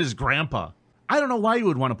poison his grandpa. I don't know why you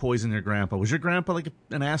would want to poison your grandpa. Was your grandpa like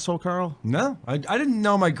an asshole, Carl? No. I didn't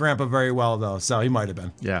know my grandpa very well, though, so he might have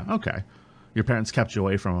been. Yeah, okay. Your parents kept you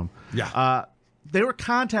away from him. Yeah.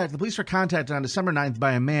 The police were contacted on December 9th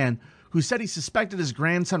by a man who said he suspected his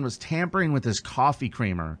grandson was tampering with his coffee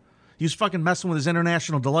creamer. He was fucking messing with his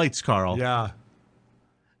International Delights, Carl. Yeah.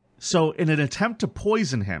 So in an attempt to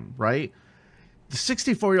poison him, right, the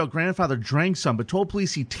 64-year-old grandfather drank some, but told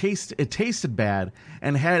police it tasted bad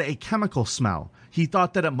and had a chemical smell. He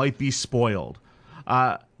thought that it might be spoiled.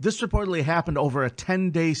 This reportedly happened over a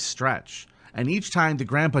 10-day stretch, and each time the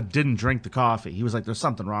grandpa didn't drink the coffee. He was like, there's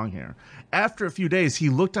something wrong here. After a few days, he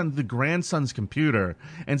looked on the grandson's computer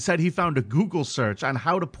and said he found a Google search on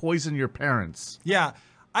how to poison your parents. Yeah.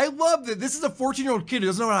 I love that this is a 14-year-old kid who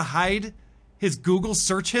doesn't know how to hide his Google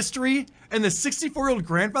search history, and the 64-year-old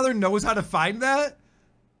grandfather knows how to find that?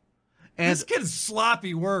 And this kid's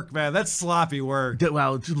sloppy work, man. That's sloppy work.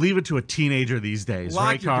 Well, leave it to a teenager these days,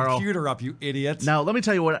 right, Carl? Lock your computer up, you idiot. Now, let me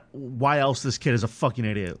tell you why else this kid is a fucking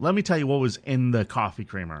idiot. Let me tell you what was in the coffee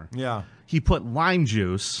creamer. Yeah. He put lime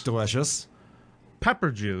juice. Delicious.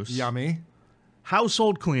 Pepper juice. Yummy.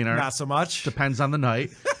 Household cleaner. Not so much. Depends on the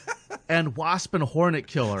night. And wasp and hornet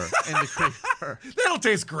killer in the creamer. That'll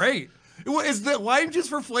taste great. Is the lime juice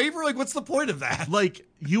for flavor? Like, what's the point of that? Like,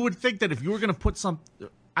 you would think that if you were going to put some...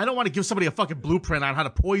 I don't want to give somebody a fucking blueprint on how to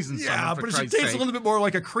poison someone, yeah, for but it should Christ's taste sake. a little bit more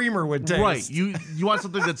like a creamer would taste. Right. You want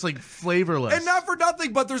something that's, like, flavorless. And not for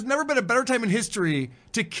nothing, but there's never been a better time in history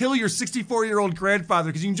to kill your 64-year-old grandfather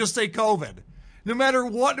because you can just say COVID. No matter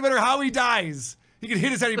what, no matter how he dies, He can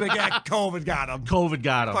hit his head and be like, yeah, COVID got him. COVID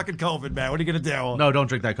got him. Fucking COVID, man. What are you going to do? No, don't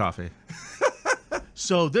drink that coffee.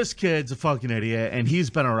 So this kid's a fucking idiot, and he's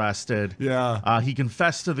been arrested. Yeah. He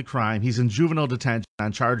confessed to the crime. He's in juvenile detention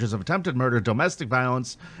on charges of attempted murder, domestic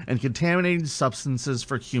violence, and contaminating substances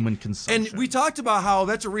for human consumption. And we talked about how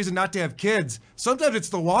that's a reason not to have kids. Sometimes it's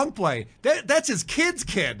the long play. That's his kid's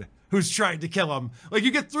kid who's trying to kill him. Like,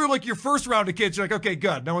 you get through, like, your first round of kids, you're like, okay,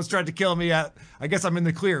 good. No one's tried to kill me yet. I guess I'm in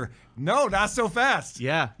the clear. No, not so fast.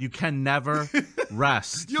 Yeah, you can never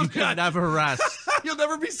rest. You can never rest. You'll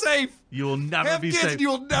never be safe. You will never have be kids safe. And you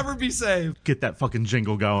will never be safe. Get that fucking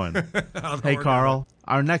jingle going. Hey, Carl,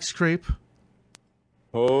 our next creep.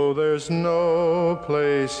 Oh, there's no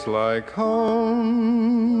place like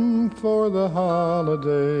home for the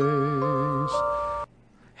holidays.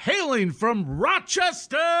 Hailing from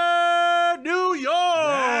Rochester, New York.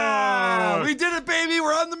 Yeah, we did it, baby.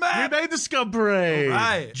 We're on the map. We made the scum parade. All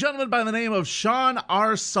right. Gentleman by the name of Sean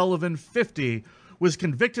R. Sullivan, 50, was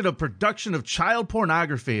convicted of production of child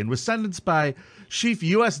pornography and was sentenced by Chief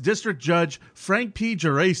U.S. District Judge Frank P.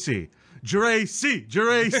 Geraci. Geraci.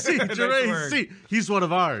 He's one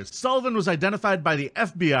of ours. Sullivan was identified by the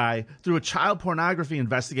FBI through a child pornography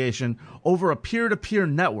investigation over a peer-to-peer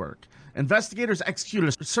network. Investigators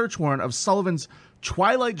executed a search warrant of Sullivan's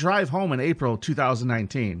Twilight Drive home in April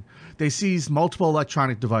 2019. They seized multiple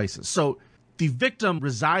electronic devices. So the victim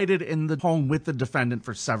resided in the home with the defendant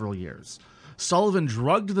for several years. Sullivan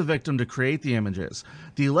drugged the victim to create the images.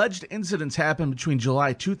 The alleged incidents happened between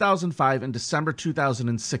July 2005 and December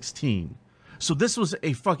 2016. So this was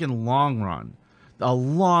a fucking long run. A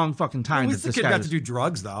long fucking time. At least the kid got to do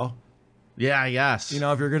drugs, though. Yeah, yes. You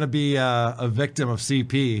know, if you're going to be a victim of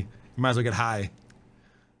CP, you might as well get high.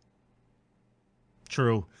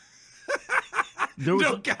 True.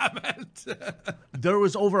 No comment. There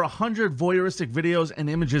was over 100 voyeuristic videos and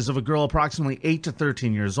images of a girl approximately 8 to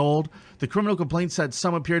 13 years old. The criminal complaint said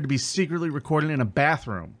some appeared to be secretly recorded in a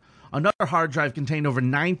bathroom. Another hard drive contained over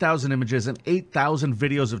 9,000 images and 8,000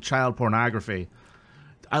 videos of child pornography.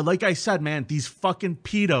 Like I said, man, these fucking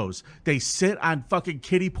pedos, they sit on fucking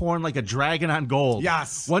kiddie porn like a dragon on gold.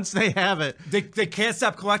 Yes. Once they have it. They can't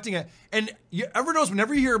stop collecting it. And you ever notice,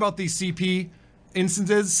 whenever you hear about these CP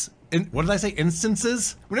instances... what did I say?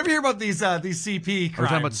 Instances? Whenever you hear about these CP crimes... Are you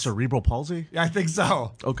talking about cerebral palsy? Yeah, I think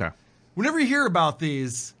so. Okay. Whenever you hear about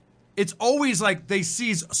these, it's always like they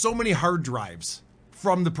seize so many hard drives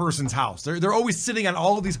from the person's house. They're always sitting on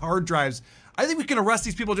all of these hard drives. I think we can arrest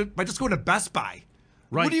these people by just going to Best Buy.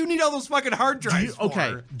 Right. What do you need all those fucking hard drives for?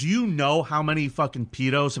 Okay. Do you know how many fucking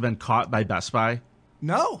pedos have been caught by Best Buy?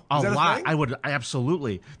 No. A Is that lot. thing?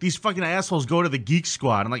 Absolutely. These fucking assholes go to the Geek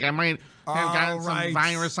Squad. I'm like, I might have gotten some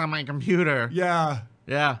virus on my computer. Yeah.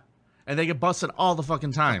 Yeah. And they get busted all the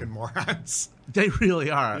fucking time. Fucking morons. They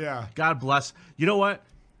really are. Yeah. God bless. You know what?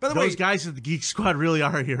 By the Those way, guys at the Geek Squad really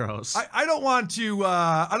are heroes. I don't want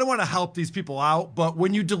to help these people out, but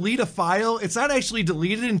when you delete a file, it's not actually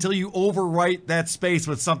deleted until you overwrite that space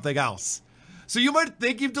with something else. So you might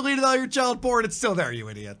think you've deleted all your child porn, it's still there, you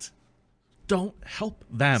idiot. Don't help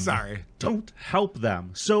them. Sorry. Don't help them.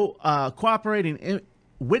 So, cooperating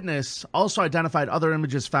witness also identified other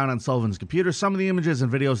images found on Sullivan's computer. Some of the images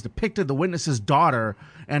and videos depicted the witness's daughter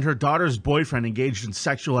and her daughter's boyfriend engaged in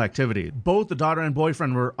sexual activity. Both the daughter and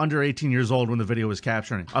boyfriend were under 18 years old when the video was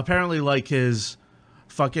capturing. Apparently, like, his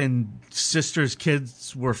fucking sister's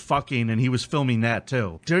kids were fucking, and he was filming that,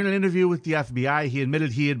 too. During an interview with the FBI, he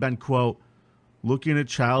admitted he had been, quote, looking at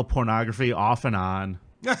child pornography off and on.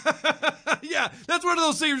 Yeah, that's one of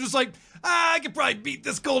those things just like, I could probably beat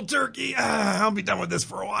this cold turkey. I'll be done with this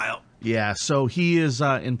for a while. Yeah, so he is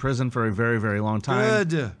in prison for a very, very long time.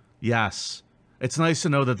 Good. Yes. It's nice to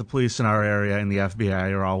know that the police in our area and the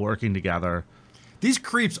FBI are all working together. These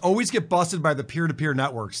creeps always get busted by the peer-to-peer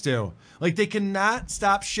networks, too. Like, they cannot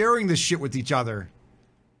stop sharing this shit with each other.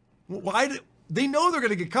 Why? They know they're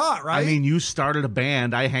going to get caught, right? I mean, you started a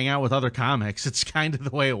band. I hang out with other comics. It's kind of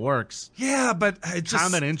the way it works. Yeah, but it just...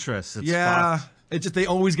 Common interests. It's yeah. fucked. It just, they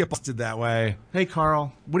always get busted that way. Hey,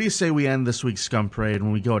 Carl, what do you say we end this week's Scum Parade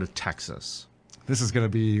when we go to Texas? This is going to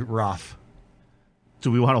be rough.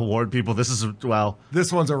 Do we want to warn people? This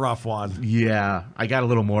one's a rough one. Yeah. I got a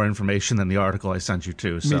little more information than the article I sent you,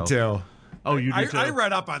 too. So. Me too. Oh, you did too? I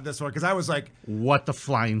read up on this one because I was like... What the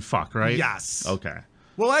flying fuck, right? Yes. Okay.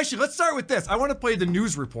 Well, actually, let's start with this. I want to play the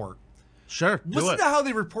news report. Sure, Listen to how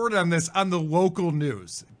they reported on this on the local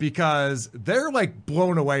news, because they're, like,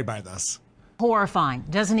 blown away by this. Horrifying.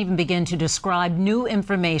 Doesn't even begin to describe new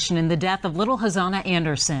information in the death of little Hosanna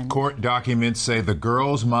Anderson. Court documents say the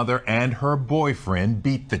girl's mother and her boyfriend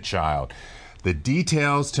beat the child. The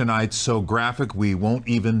details tonight so graphic we won't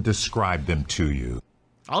even describe them to you.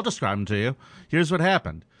 I'll describe them to you. Here's what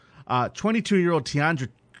happened. 22-year-old Tiandra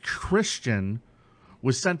Christian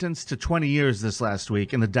was sentenced to 20 years this last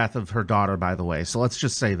week in the death of her daughter, by the way. So let's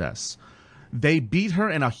just say this. They beat her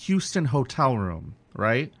in a Houston hotel room,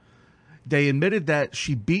 right? They admitted that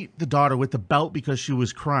she beat the daughter with the belt because she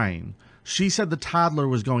was crying. She said the toddler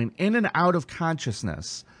was going in and out of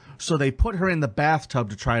consciousness, so they put her in the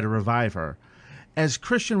bathtub to try to revive her. As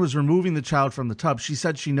Christian was removing the child from the tub, she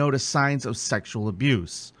said she noticed signs of sexual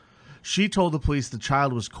abuse. She told the police the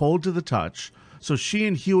child was cold to the touch, so she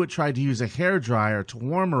and Hewitt tried to use a hairdryer to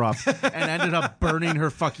warm her up and ended up burning her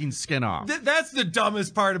fucking skin off. That's the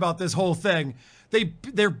dumbest part about this whole thing.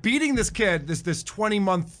 They're beating this kid, this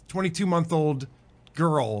 22-month-old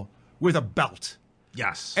girl with a belt.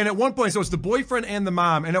 Yes. And at one point, so it's the boyfriend and the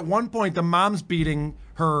mom, and at one point the mom's beating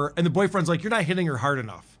her, and the boyfriend's like, "You're not hitting her hard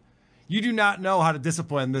enough. You do not know how to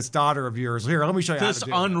discipline this daughter of yours. Here, let me show you this how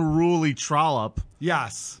to do unruly trollop."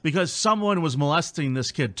 Yes. Because someone was molesting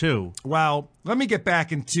this kid too. Well, let me get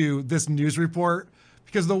back into this news report,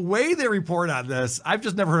 because the way they report on this, I've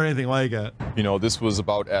just never heard anything like it. You know, this was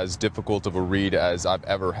about as difficult of a read as I've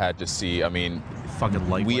ever had to see. I mean, fucking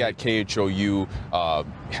lightweight. We at KHOU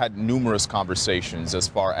had numerous conversations as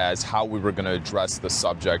far as how we were going to address the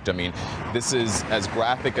subject. I mean, this is as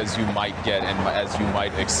graphic as you might get and as you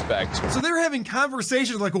might expect. So they're having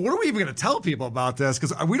conversations like, well, what are we even going to tell people about this?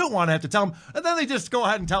 Because we don't want to have to tell them. And then they just go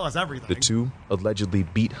ahead and tell us everything. The two allegedly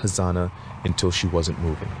beat Hazana until she wasn't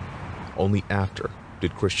moving. Only after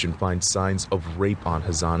did Christian find signs of rape on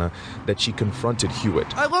Hazana that she confronted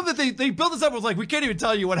Hewitt. I love that they built this up with like, we can't even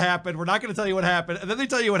tell you what happened. We're not going to tell you what happened. And then they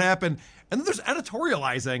tell you what happened. And then there's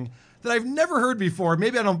editorializing that I've never heard before.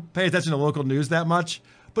 Maybe I don't pay attention to local news that much.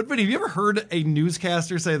 But Vinnie, have you ever heard a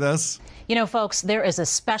newscaster say this? You know, folks, there is a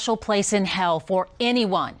special place in hell for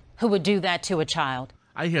anyone who would do that to a child.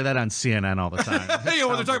 I hear that on CNN all the time. You know,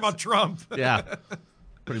 when they're talking about Trump. Yeah,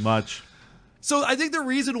 pretty much. So I think the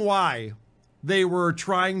reason why they were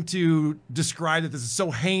trying to describe that this is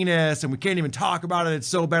so heinous and we can't even talk about it, it's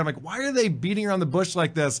so bad. I'm like, why are they beating around the bush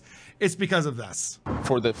like this? It's because of this.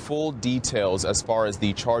 For the full details as far as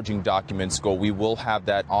the charging documents go, we will have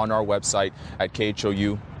that on our website at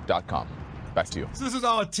khou.com. Back to you. So this is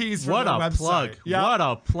all a tease from What the a website. plug. Yeah. What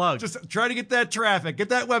a plug. Just try to get that traffic, get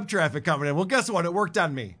that web traffic coming in. Well, guess what? It worked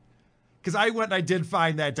on me. Because I went and I did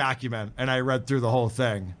find that document and I read through the whole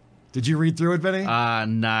thing. Did you read through it, Vinny?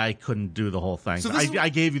 Nah, I couldn't do the whole thing. So I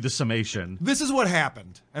gave you the summation. This is what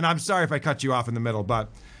happened. And I'm sorry if I cut you off in the middle, but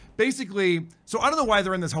basically, so I don't know why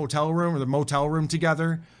they're in this hotel room or the motel room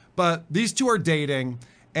together, but these two are dating,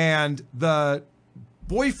 and the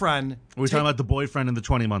boyfriend... We're talking about the boyfriend and the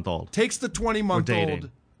 20-month-old. Takes the 20-month-old...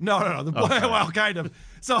 No. The boy, Okay. Well, kind of.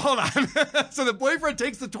 So hold on. So the boyfriend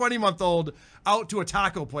takes the 20-month-old out to a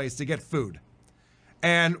taco place to get food,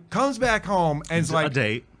 and comes back home and is like... A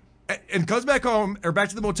date. And comes back home or back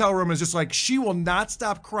to the motel room and is just like, she will not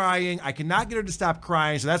stop crying. I cannot get her to stop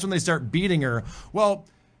crying. So that's when they start beating her. Well,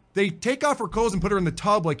 they take off her clothes and put her in the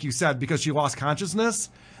tub, like you said, because she lost consciousness.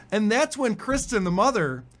 And that's when Kristen, the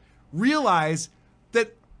mother, realized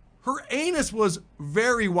that her anus was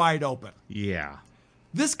very wide open. Yeah.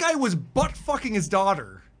 This guy was butt fucking his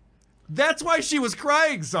daughter. That's why she was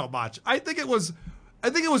crying so much. I think it was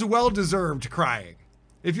well deserved crying.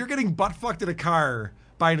 If you're getting butt fucked in a car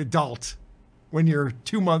by an adult when you're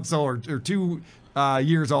 2 months old or 2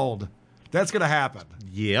 years old, that's going to happen.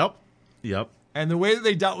 Yep. And the way that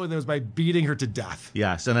they dealt with it was by beating her to death.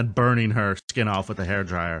 Yes, and then burning her skin off with a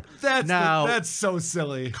hairdryer. That's so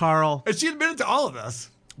silly. Carl. And she admitted to all of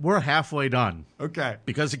this. We're halfway done. Okay.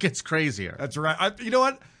 Because it gets crazier. That's right. You know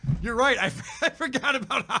what? You're right. I forgot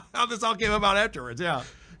about how this all came about afterwards. Yeah.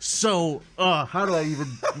 So,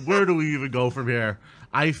 where do we even go from here?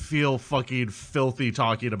 I feel fucking filthy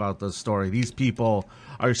talking about this story. These people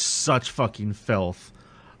are such fucking filth.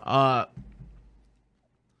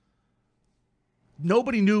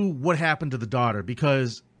 Nobody knew what happened to the daughter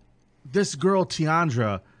because this girl,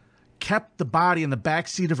 Tiandra, kept the body in the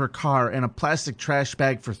backseat of her car in a plastic trash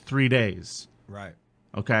bag for 3 days. Right.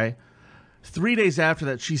 Okay? 3 days after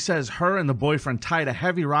that, she says her and the boyfriend tied a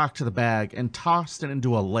heavy rock to the bag and tossed it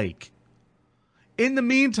into a lake. In the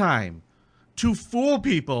meantime, to fool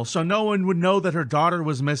people so no one would know that her daughter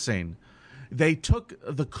was missing, they took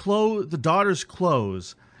the daughter's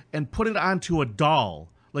clothes and put it onto a doll,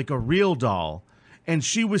 like a real doll, and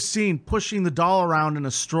she was seen pushing the doll around in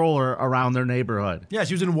a stroller around their neighborhood. Yeah,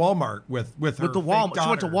 she was in Walmart with her the fake Walmart. She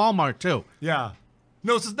went to daughter. Walmart too. Yeah.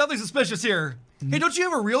 No, so nothing suspicious here. Hey, don't you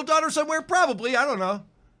have a real daughter somewhere? Probably. I don't know.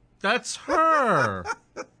 That's her.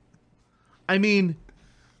 I mean,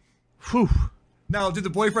 whew. Now, did the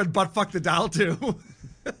boyfriend butt fuck the doll too?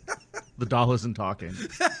 The doll isn't talking.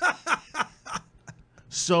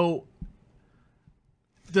 So,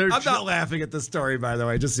 I'm not laughing at this story, by the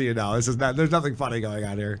way, just so you know. There's nothing funny going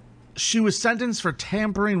on here. She was sentenced for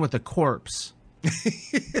tampering with a corpse.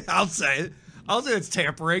 I'll say it's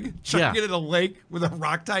tampering. Chucking it in a lake with a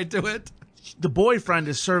rock tied to it. The boyfriend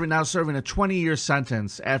is now serving a 20-year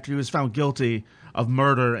sentence after he was found guilty of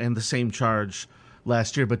murder and the same charge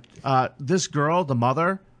last year. But this girl, the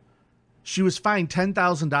mother, she was fined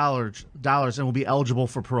 $10,000 and will be eligible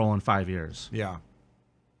for parole in 5 years. Yeah.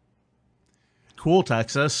 Cool,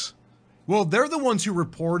 Texas. Well, they're the ones who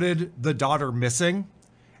reported the daughter missing,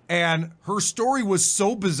 and her story was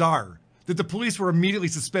so bizarre that the police were immediately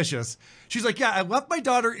suspicious. She's like, yeah, I left my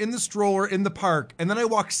daughter in the stroller in the park, and then I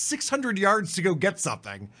walked 600 yards to go get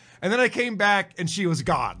something, and then I came back, and she was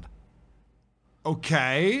gone.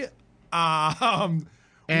 Okay.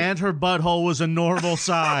 And her butthole was a normal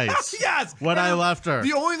size. Yes. When I left her.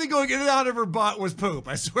 The only thing going in and out of her butt was poop,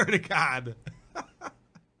 I swear to God.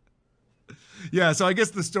 Yeah, so I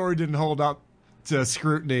guess the story didn't hold up to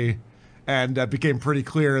scrutiny, and became pretty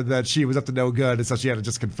clear that she was up to no good, and so she had to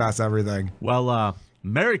just confess everything. Well,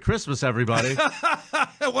 Merry Christmas, everybody.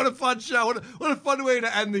 What a fun show. What a fun way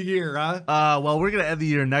to end the year, huh? Well, we're going to end the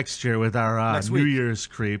year next year with our New Year's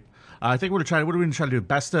creep. I think we're going to try. What are we going to try to do?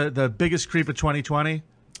 The biggest creep of 2020?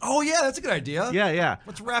 Oh, yeah, that's a good idea. Yeah.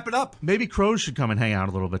 Let's wrap it up. Maybe Crows should come and hang out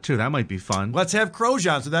a little bit, too. That might be fun. Let's have Crows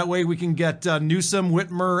on, so that way we can get Newsom,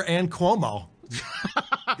 Whitmer, and Cuomo.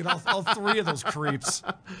 Get all three of those creeps.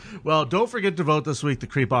 Well, don't forget to vote this week,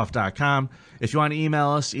 thecreepoff.com. If you want to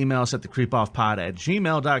email us at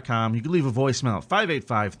thecreepoffpod@gmail.com. You can leave a voicemail at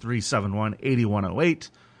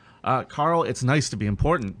 585-371-8108. Carl, it's nice to be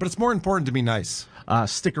important. But it's more important to be nice.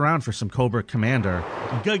 Stick around for some Cobra Commander.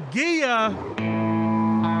 Gagia!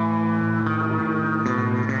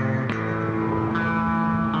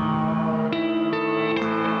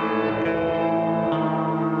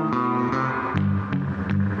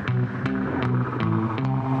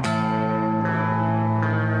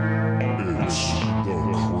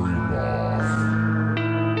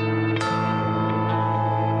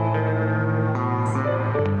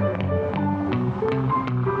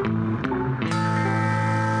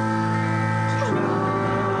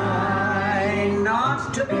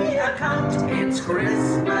 It's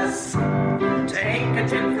Christmas. Take a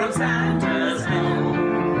tip from Santa's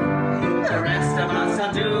home. The rest of us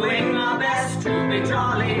are doing our best to be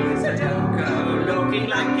jolly. So don't go looking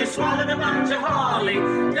like you swallowed a bunch of holly.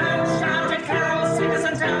 Don't shout at carols, singers,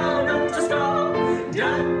 and tell them to stop.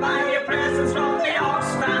 Don't buy your presents from the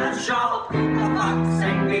Oxford shop. For fuck's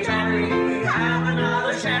sake, be merry. Have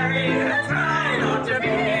another sherry. Try not to be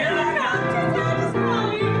a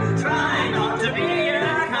cunt. Try not to be a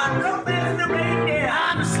cunt.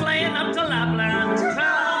 I'm sleighing up to Lapland.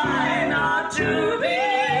 Try not to be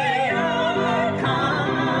a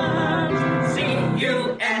cunt.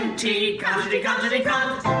 C-U-N-T, cunt.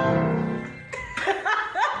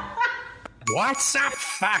 What's up,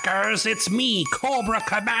 fuckers? It's me, Cobra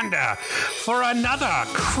Commander, for another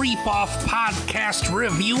Creep Off podcast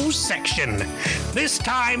review section. This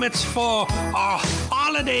time it's for our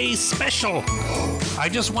holiday special. I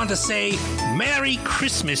just want to say Merry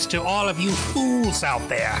Christmas to all of you fools out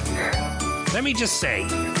there. Let me just say,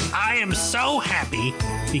 I am so happy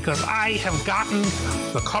because I have gotten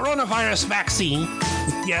the coronavirus vaccine.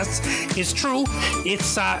 Yes, it's true. It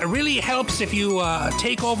really helps if you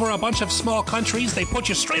take over a bunch of small countries. They put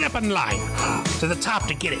you straight up in line to the top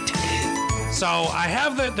to get it. So I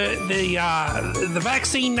have the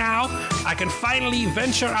vaccine now. I can finally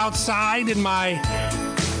venture outside in my,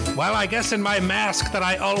 well, I guess in my mask that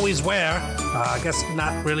I always wear. I guess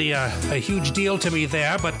not really a huge deal to me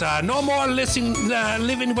there, but no more living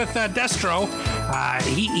with Destro.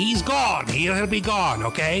 He's gone. He'll be gone,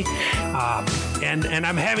 okay? And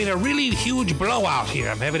I'm having a really huge blowout here.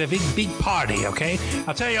 I'm having a big party, okay?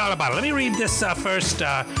 I'll tell you all about it. Let me read this first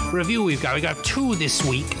review we've got. We got two this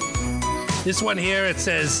week. This one here, it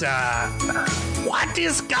says, what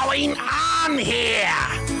is going on here?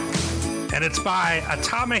 And it's by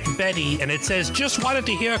Atomic Betty, and it says, just wanted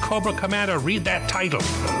to hear Cobra Commander read that title.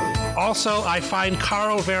 Also, I find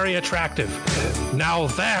Carl very attractive. Now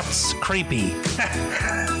that's creepy.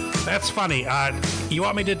 That's funny. You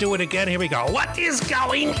want me to do it again? Here we go. What is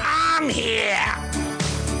going on here?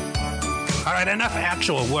 All right, enough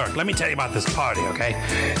actual work. Let me tell you about this party, okay?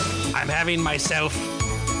 I'm having myself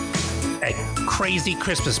a crazy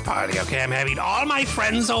Christmas party, okay? I'm having all my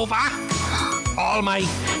friends over, all my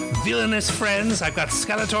villainous friends. I've got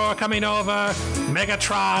Skeletor coming over,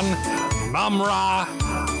 Megatron, Mum-Ra,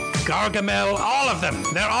 Gargamel, all of them.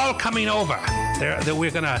 They're all coming over. We're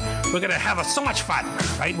gonna have so much fun,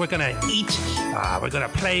 right? We're gonna eat. We're gonna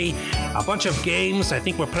play a bunch of games. I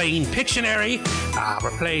think we're playing Pictionary.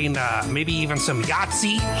 We're playing maybe even some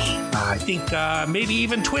Yahtzee. I think maybe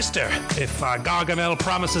even Twister, if Gargamel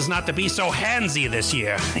promises not to be so handsy this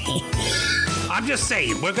year. I'm just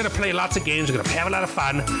saying, we're gonna play lots of games. We're gonna have a lot of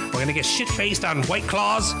fun. We're gonna get shit-faced on White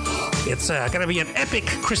Claws. It's gonna be an epic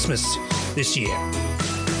Christmas this year.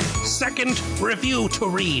 Second review to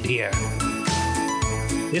read here.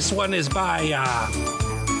 This one is by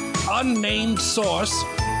unnamed source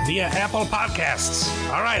via Apple Podcasts.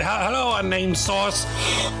 All right, hello, unnamed source.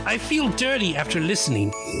 I feel dirty after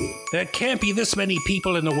listening. There can't be this many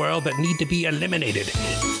people in the world that need to be eliminated.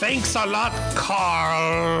 Thanks a lot,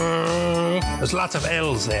 Karl. There's lots of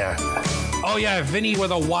L's there. Oh yeah, Vinnie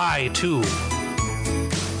with a Y too.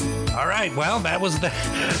 All right, well,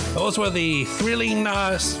 those were the thrilling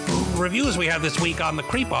reviews we have this week on the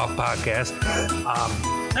Creep Off podcast.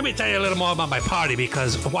 Let me tell you a little more about my party,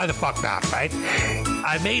 because why the fuck not, right?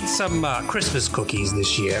 I made some Christmas cookies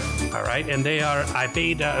this year, all right? And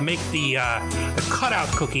I make the cutout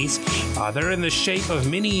cookies. They're in the shape of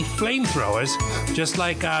mini flamethrowers, just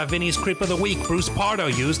like Vinny's Creep of the Week, Bruce Pardo,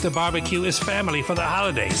 used to barbecue his family for the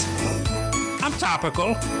holidays. I'm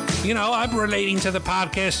topical. You know, I'm relating to the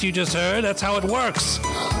podcast you just heard. That's how it works.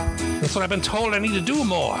 That's what I've been told I need to do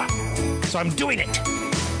more. So I'm doing it.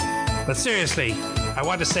 But seriously, I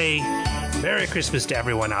want to say Merry Christmas to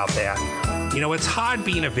everyone out there. You know, it's hard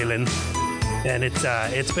being a villain, and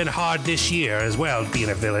it's been hard this year as well being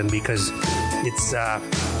a villain, because it's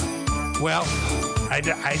well,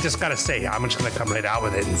 I just gotta say, I'm just gonna come right out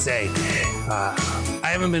with it and say I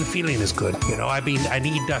haven't been feeling as good. You know, I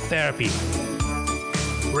need therapy.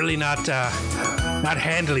 Really not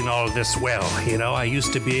handling all of this well. You know, I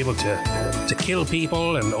used to be able to kill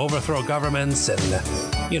people and overthrow governments and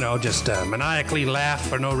just maniacally laugh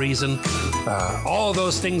for no reason. All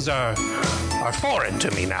those things are foreign to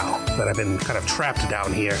me now that I've been kind of trapped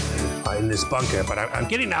down here in this bunker. But I'm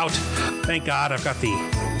getting out. Thank God I've got the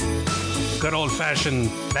good old-fashioned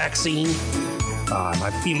vaccine.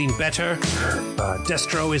 I'm feeling better.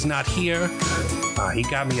 Destro is not here. He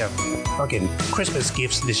got me a fucking Christmas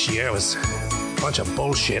gifts this year. It was a bunch of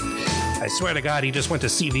bullshit. I swear to God, he just went to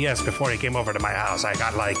CVS before he came over to my house. I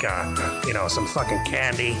got some fucking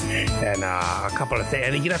candy and a couple of things.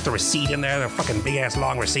 And you'd have the receipt in there, the fucking big ass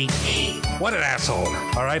long receipt. What an asshole.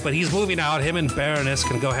 All right, but he's moving out. Him and Baroness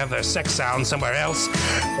can go have their sex sound somewhere else.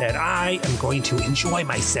 And I am going to enjoy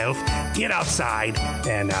myself, get outside,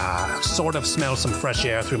 and sort of smell some fresh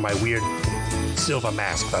air through my weird silver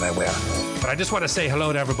mask that I wear. But I just want to say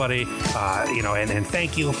hello to everybody, and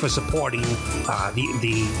thank you for supporting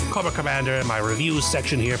the Cobra Commander in my reviews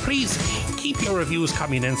section here. Please keep your reviews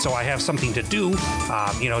coming in so I have something to do.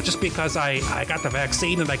 Just because I got the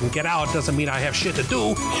vaccine and I can get out doesn't mean I have shit to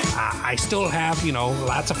do. I still have,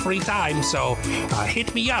 lots of free time, so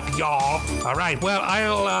hit me up, y'all. All right, well,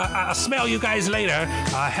 I'll smell you guys later.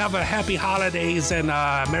 Have a happy holidays and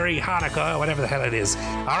Merry Hanukkah, whatever the hell it is.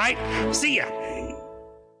 All right, see ya.